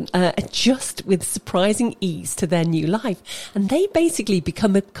children adjust with surprising ease to their new life, and they basically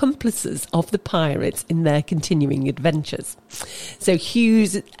become accomplices of the pirates in their continuing adventures. So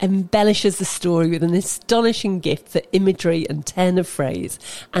Hughes embellishes the story with an astonishing gift for imagery and turn of phrase,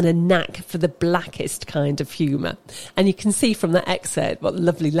 and a knack for the blackest kind of humour. And you can see from that excerpt what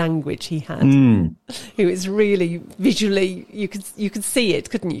lovely language he had. It was really visually, you could see it,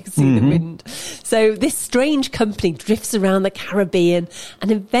 couldn't you? You could see the wind. So this strange company drifts around the Caribbean and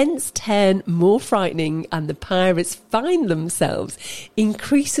events turn more frightening and the pirates find themselves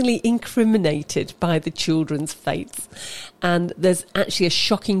increasingly incriminated by the children's fates. And there's actually a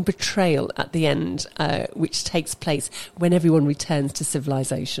shocking betrayal at the end, which takes place when everyone returns to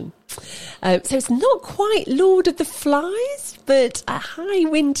civilization. So it's not quite Lord of the Flies, but A High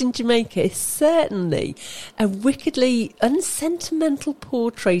Wind in Jamaica is certainly a wickedly unsentimental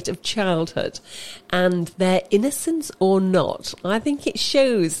portrait of childhood and their innocence or not. I think it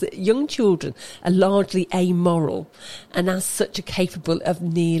shows that young children are largely amoral and as such are capable of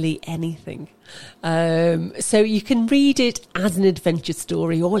nearly anything. So you can read it as an adventure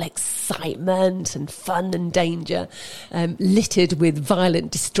story, all excitement and fun and danger, littered with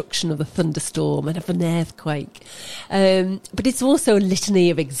violent destruction of a thunderstorm and of an earthquake. But it's also a litany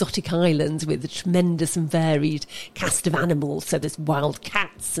of exotic islands with a tremendous and varied cast of animals. So there's wild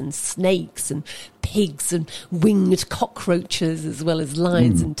cats and snakes and pigs and winged cockroaches, as well as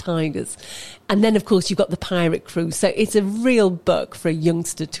lions and tigers. And then, of course, you've got the pirate crew. So it's a real book for a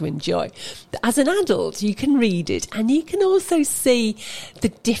youngster to enjoy. As an adult, you can read it and you can also see the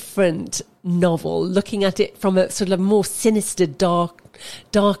different novel, looking at it from a sort of more sinister,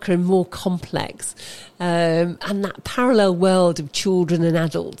 darker and more complex. And that parallel world of children and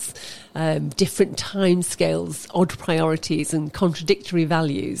adults, different timescales, odd priorities and contradictory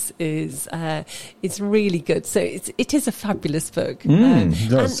values is really good. So it is a fabulous book. It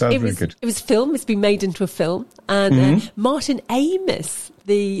does sound very good. It was filmed. It's been made into a film. And Martin Amis,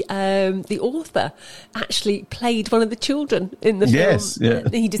 the author, actually played one of the children in the film. Yes, yeah.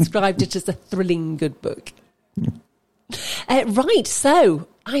 He described it as a thrilling good book. Right, so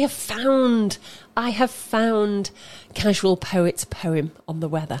I have found Casual Poet's poem on the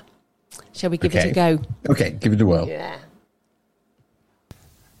weather. Shall we give it a go? Okay, give it a whirl. Yeah.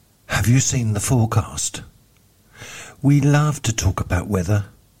 Have you seen the forecast? We love to talk about weather.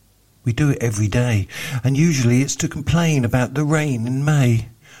 We do it every day, and usually it's to complain about the rain in May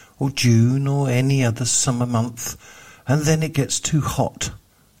or June or any other summer month, and then it gets too hot.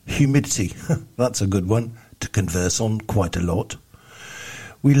 Humidity, that's a good one to converse on quite a lot.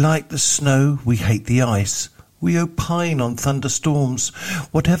 We like the snow, we hate the ice, we opine on thunderstorms.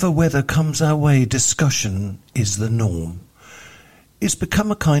 Whatever weather comes our way, discussion is the norm. It's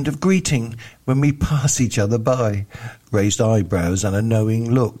become a kind of greeting when we pass each other by, raised eyebrows and a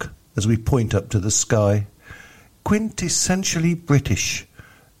knowing look as we point up to the sky. Quintessentially British,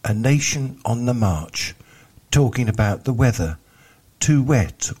 a nation on the march, talking about the weather, too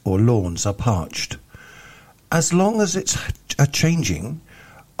wet or lawns are parched. As long as it's a-changing,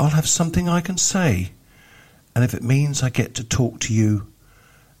 I'll have something I can say. And if it means I get to talk to you,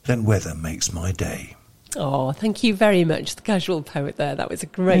 then weather makes my day. Oh, thank you very much, the Casual Poet there. That was a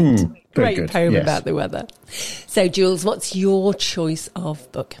great poem about the weather. So, Jules, what's your choice of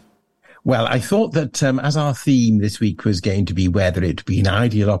book? Well, I thought that as our theme this week was going to be weather, it'd be an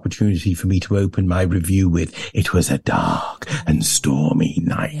ideal opportunity for me to open my review with "It was a dark and stormy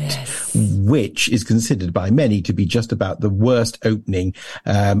night," which is considered by many to be just about the worst opening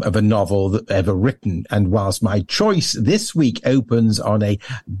of a novel ever written. And whilst my choice this week opens on a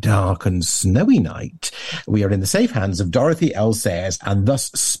dark and snowy night, we are in the safe hands of Dorothy L. Sayers and thus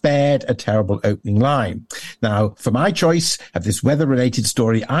spared a terrible opening line. Now, for my choice of this weather-related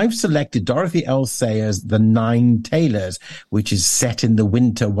story, I've selected Dorothy L. Sayers' The Nine Tailors, which is set in the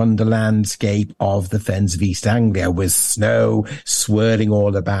winter wonderlandscape of the Fens of East Anglia, with snow swirling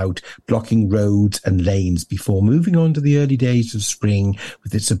all about, blocking roads and lanes, before moving on to the early days of spring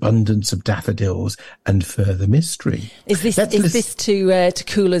with its abundance of daffodils and further mystery. Is this to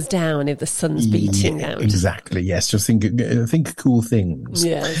cool us down if the sun's beating out? Exactly, yes. Just think cool things.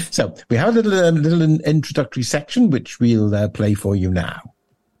 Yeah. So we have a little introductory section, which we'll play for you now.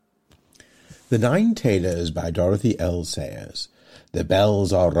 The Nine Tailors by Dorothy L. Sayers. The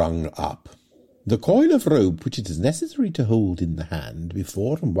bells are rung up. The coil of rope which it is necessary to hold in the hand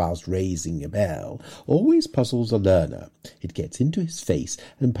before and whilst raising a bell always puzzles a learner. It gets into his face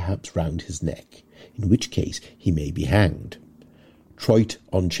and perhaps round his neck, in which case he may be hanged. Troit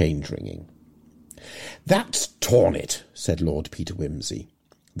on change ringing. "That's torn it," said Lord Peter Wimsey.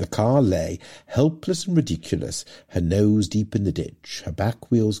 The car lay, helpless and ridiculous, her nose deep in the ditch, her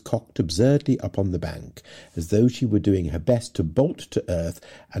back wheels cocked absurdly up on the bank, as though she were doing her best to bolt to earth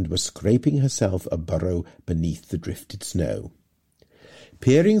and were scraping herself a burrow beneath the drifted snow.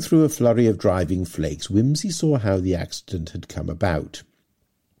 Peering through a flurry of driving flakes, Wimsey saw how the accident had come about.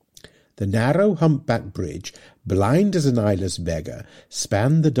 The narrow humpback bridge, blind as an eyeless beggar,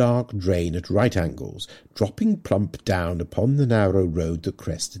 spanned the dark drain at right angles, dropping plump down upon the narrow road that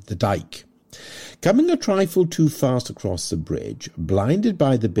crested the dyke. Coming a trifle too fast across the bridge, blinded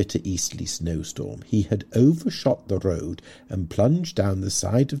by the bitter easterly snowstorm, he had overshot the road and plunged down the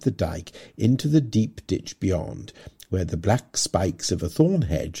side of the dyke into the deep ditch beyond, where the black spikes of a thorn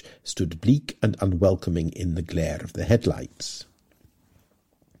hedge stood bleak and unwelcoming in the glare of the headlights.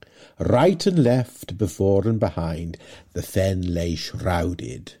 Right and left, before and behind, the fen lay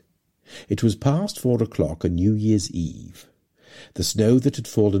shrouded. It was past 4 o'clock on New Year's Eve. The snow that had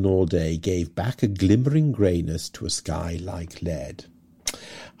fallen all day gave back a glimmering greyness to a sky like lead.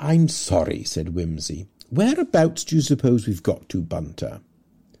 "I'm sorry," said Whimsy. "Whereabouts do you suppose we've got to, Bunter?"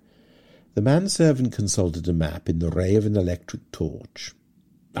 The manservant consulted a map in the ray of an electric torch.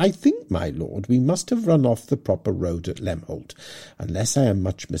 "I think, my lord, we must have run off the proper road at Lemholt. Unless I am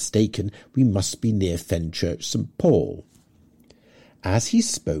much mistaken, we must be near Fenchurch St. Paul." As he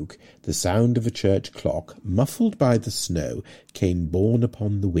spoke, the sound of a church clock, muffled by the snow, came borne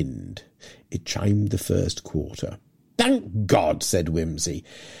upon the wind. It chimed the first quarter. "Thank God," said Whimsy.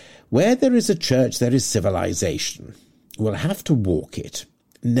 "Where there is a church there is civilization. We'll have to walk it.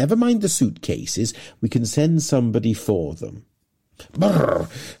 Never mind the suitcases, we can send somebody for them. Brrr!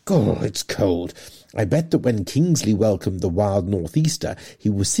 God, it's cold. I bet that when Kingsley welcomed the wild northeaster, he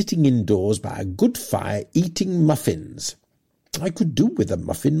was sitting indoors by a good fire eating muffins. I could do with a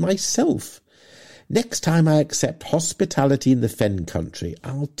muffin myself. Next time I accept hospitality in the Fen country,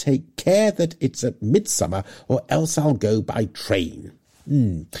 I'll take care that it's at midsummer, or else I'll go by train.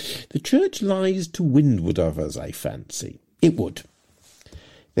 The church lies to windward of us, I fancy. It would."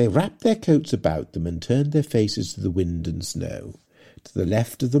 They wrapped their coats about them and turned their faces to the wind and snow. To the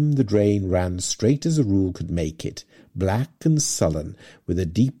left of them the drain ran straight as a rule could make it, black and sullen, with a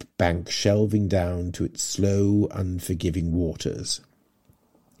deep bank shelving down to its slow, unforgiving waters.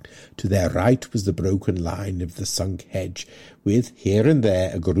 To their right was the broken line of the sunk hedge, with here and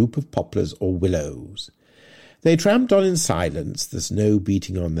there a group of poplars or willows. They tramped on in silence, the snow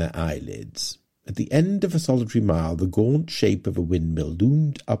beating on their eyelids. At the end of a solitary mile the gaunt shape of a windmill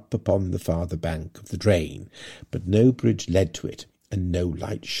loomed up upon the farther bank of the drain, but no bridge led to it, and no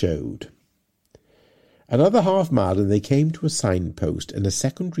light showed. Another half-mile and they came to a signpost and a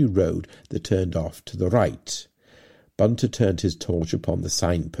secondary road that turned off to the right. Bunter turned his torch upon the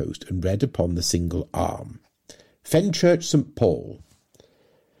signpost and read upon the single arm, "Fenchurch St. Paul."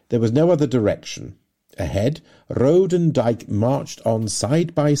 There was no other direction. Ahead, road and dyke marched on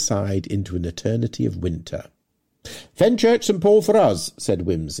side by side into an eternity of winter. "Fenchurch St. Paul for us," said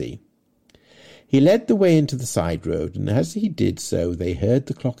Whimsy. He led the way into the side road, and as he did so they heard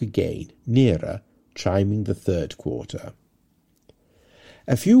the clock again, nearer, chiming the third quarter.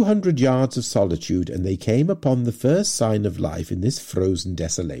 A few hundred yards of solitude, and they came upon the first sign of life in this frozen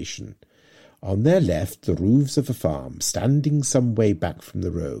desolation. On their left, the roofs of a farm, standing some way back from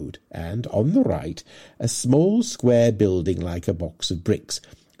the road, and, on the right, a small square building like a box of bricks,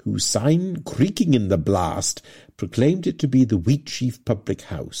 whose sign, creaking in the blast, proclaimed it to be the Wheatsheaf Public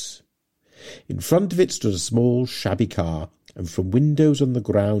House. In front of it stood a small, shabby car, and from windows on the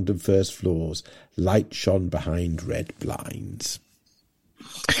ground and first floors, light shone behind red blinds.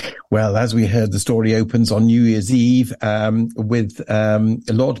 Well, as we heard, the story opens on New Year's Eve with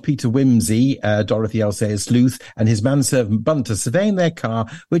Lord Peter Whimsy, Dorothy L. Sayers Sleuth, and his manservant Bunter surveying their car,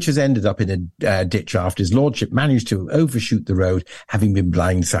 which has ended up in a ditch after his lordship managed to overshoot the road, having been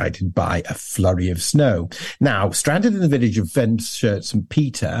blindsided by a flurry of snow. Now, stranded in the village of Fenchurch St.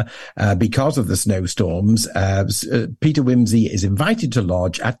 Peter, because of the snowstorms, Peter Whimsy is invited to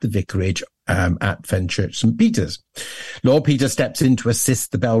lodge at the vicarage at Fenchurch St. Peter's. Lord Peter steps in to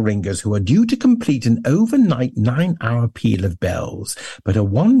assist the bell ringers, who are due to complete an overnight 9-hour peal of bells, but are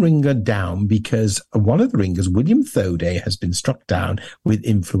one ringer down because one of the ringers, William Thoday, has been struck down with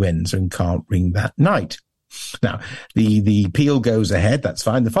influenza and can't ring that night. Now, the peal goes ahead, that's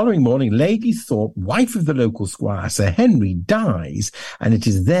fine. The following morning, Lady Thorpe, wife of the local squire, Sir Henry, dies, and it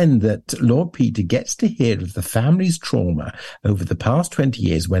is then that Lord Peter gets to hear of the family's trauma over the past 20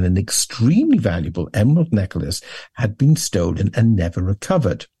 years when an extremely valuable emerald necklace had been stolen and never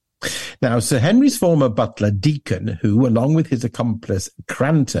recovered. Now, Sir Henry's former butler, Deacon, who, along with his accomplice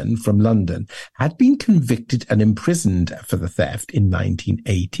Cranton from London, had been convicted and imprisoned for the theft in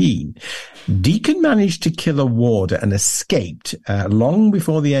 1918. Deacon managed to kill a warder and escaped long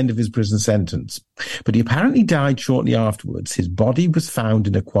before the end of his prison sentence, but he apparently died shortly afterwards. His body was found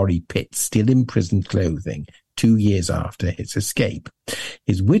in a quarry pit, still in prison clothing, 2 years after his escape.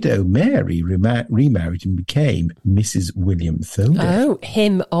 His widow, Mary, remarried and became Mrs. William Thoday. Oh,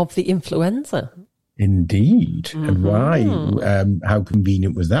 him of the influenza. Indeed. And why? How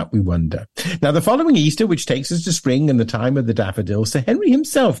convenient was that, we wonder. Now, the following Easter, which takes us to spring and the time of the daffodils, Sir Henry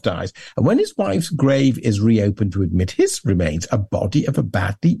himself dies. And when his wife's grave is reopened to admit his remains, a body of a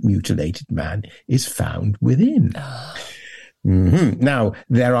badly mutilated man is found within. Now,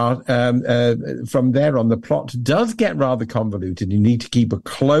 there are, from there on, the plot does get rather convoluted. You need to keep a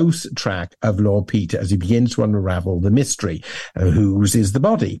close track of Lord Peter as he begins to unravel the mystery. Whose is the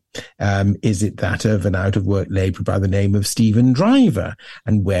body? Is it that of an out-of-work labourer by the name of Stephen Driver?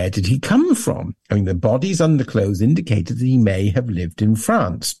 And where did he come from? I mean, the body's underclothes indicated that he may have lived in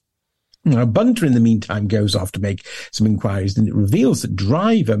France. Now, Bunter, in the meantime, goes off to make some inquiries, and it reveals that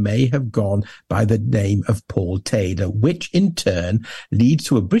Driver may have gone by the name of Paul Taylor, which in turn leads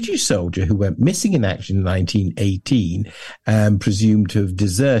to a British soldier who went missing in action in 1918, presumed to have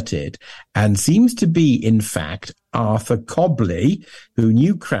deserted, and seems to be, in fact, Arthur Cobley, who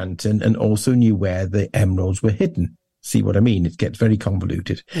knew Cranton and also knew where the emeralds were hidden. See what I mean? It gets very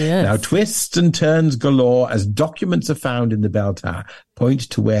convoluted. Yes. Now, twists and turns galore as documents are found in the bell tower point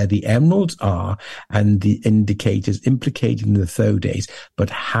to where the emeralds are and the indicators implicating the Thodays. But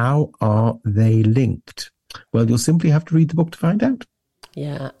how are they linked? Well, you'll simply have to read the book to find out.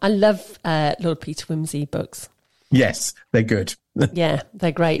 Yeah, I love Lord Peter Wimsey books. Yes, they're good. Yeah,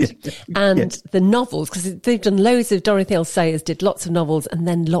 they're great. And the novels, because they've done loads of, Dorothy L. Sayers did lots of novels and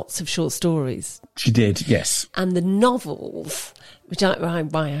then lots of short stories. She did, yes. And the novels, which why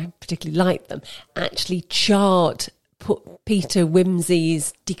I particularly like them, actually chart Peter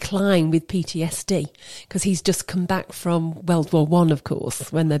Wimsey's decline with PTSD, because he's just come back from World War I, of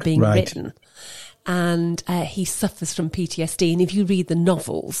course, when they're being written. And he suffers from PTSD. And if you read the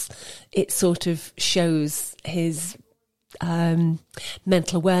novels, it sort of shows his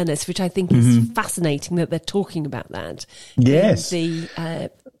mental awareness, which I think is fascinating that they're talking about that. Yes. In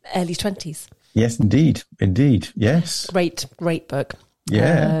the early 20s. Yes, indeed. Indeed. Yes. Great book.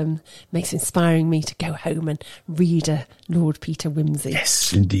 Yeah. Makes inspiring me to go home and read a Lord Peter Wimsey.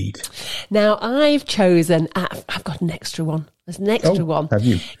 Yes, indeed. Now, I've chosen, I've got an extra one. There's an extra one. Have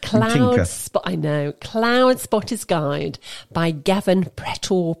you? Cloud Spotter's Guide by Gavin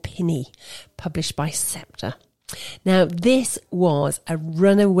Pretor-Pinney, published by Sceptre. Now, this was a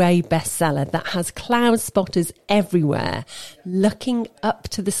runaway bestseller that has cloud spotters everywhere looking up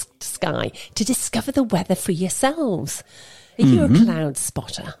to the sky to discover the weather for yourselves. Are you a cloud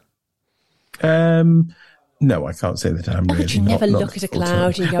spotter? No, I can't say that I'm really. But you never look at a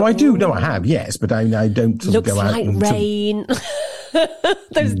cloud and go, I do. No, I have, yes, but I don't sort of go out. Looks like rain.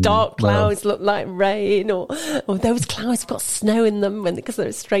 Those dark clouds look like rain, or those clouds have got snow in them because they're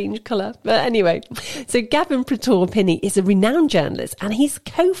a strange colour. But anyway, so Gavin Pretor-Pinney is a renowned journalist and he's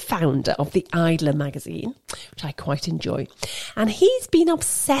co-founder of the Idler magazine, which I quite enjoy. And he's been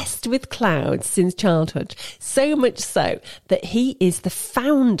obsessed with clouds since childhood, so much so that he is the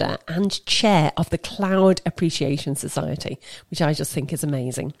founder and chair of the Cloud Appreciation Society, which I just think is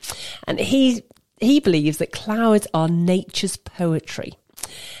amazing. And he believes that clouds are nature's poetry,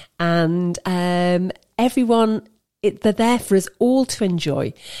 and everyone, they're there for us all to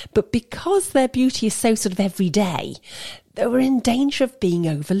enjoy. But because their beauty is so sort of everyday, they were in danger of being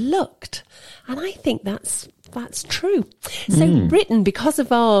overlooked. And I think that's true. So Britain, because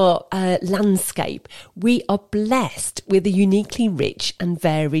of our landscape, we are blessed with a uniquely rich and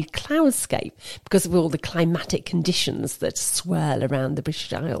varied cloudscape because of all the climatic conditions that swirl around the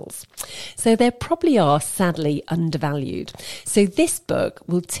British Isles. So they probably are sadly undervalued. So this book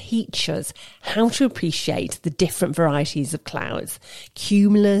will teach us how to appreciate the different varieties of clouds: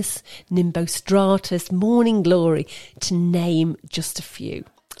 cumulus, nimbostratus, morning glory, to name just a few,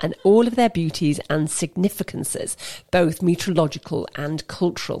 and all of their beauties and significances, both meteorological and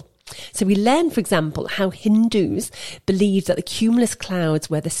cultural. So we learn, for example, how Hindus believe that the cumulus clouds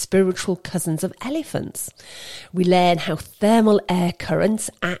were the spiritual cousins of elephants. We learn how thermal air currents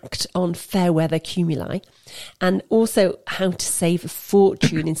act on fair weather cumuli, and also how to save a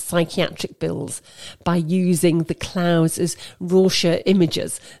fortune in psychiatric bills by using the clouds as Rorschach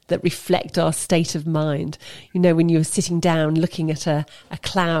images that reflect our state of mind. You know, when you're sitting down looking at a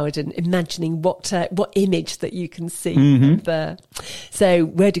cloud and imagining what image that you can see there. So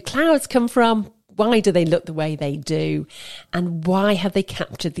where do clouds come from? Why do they look the way they do? And why have they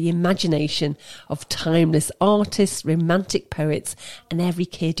captured the imagination of timeless artists, romantic poets, and every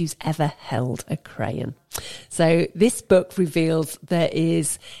kid who's ever held a crayon? So this book reveals there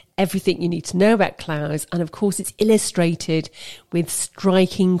is everything you need to know about clouds. And of course, it's illustrated with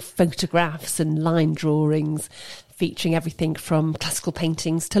striking photographs and line drawings, featuring everything from classical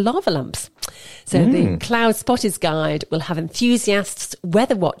paintings to lava lamps. So the Cloud Spotters Guide will have enthusiasts,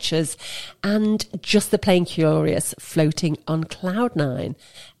 weather watchers, and just the plain curious floating on cloud nine.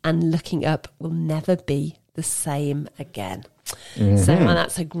 And looking up will never be the same again. So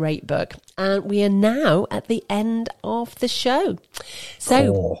that's a great book. And we are now at the end of the show.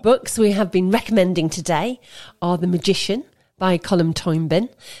 So books we have been recommending today are The Magician by Colm Toynbee,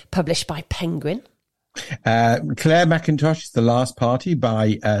 published by Penguin. Claire Mackintosh's The Last Party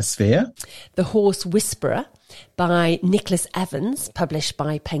by Sphere. The Horse Whisperer by Nicholas Evans, published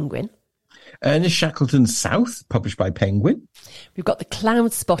by Penguin. Ernest Shackleton's South, published by Penguin. We've got The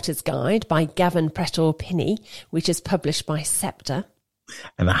Cloud Spotters Guide by Gavin Pretor-Pinney, which is published by Scepter.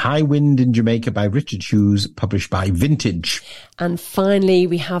 And A High Wind in Jamaica by Richard Hughes, published by Vintage. And finally,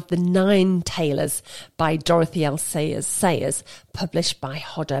 we have The Nine Tailors by Dorothy L. Sayers, published by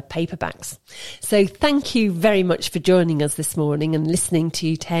Hodder Paperbacks. So thank you very much for joining us this morning and listening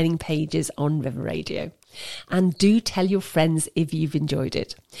to Turning Pages on River Radio. And do tell your friends if you've enjoyed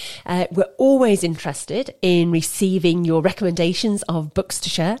it. We're always interested in receiving your recommendations of books to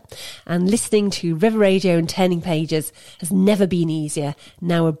share, and listening to River Radio and Turning Pages has never been easier.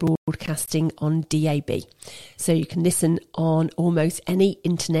 Now we're broadcasting on DAB, so you can listen on almost any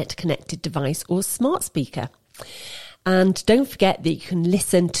internet connected device or smart speaker. And don't forget that you can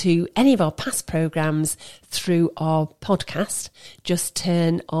listen to any of our past programmes through our podcast. Just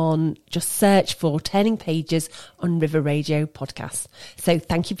search for Turning Pages on River Radio podcast. So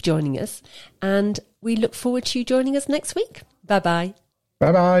thank you for joining us, and we look forward to you joining us next week. Bye-bye.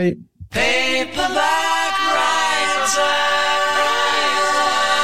 Bye-bye. Paperback Writer.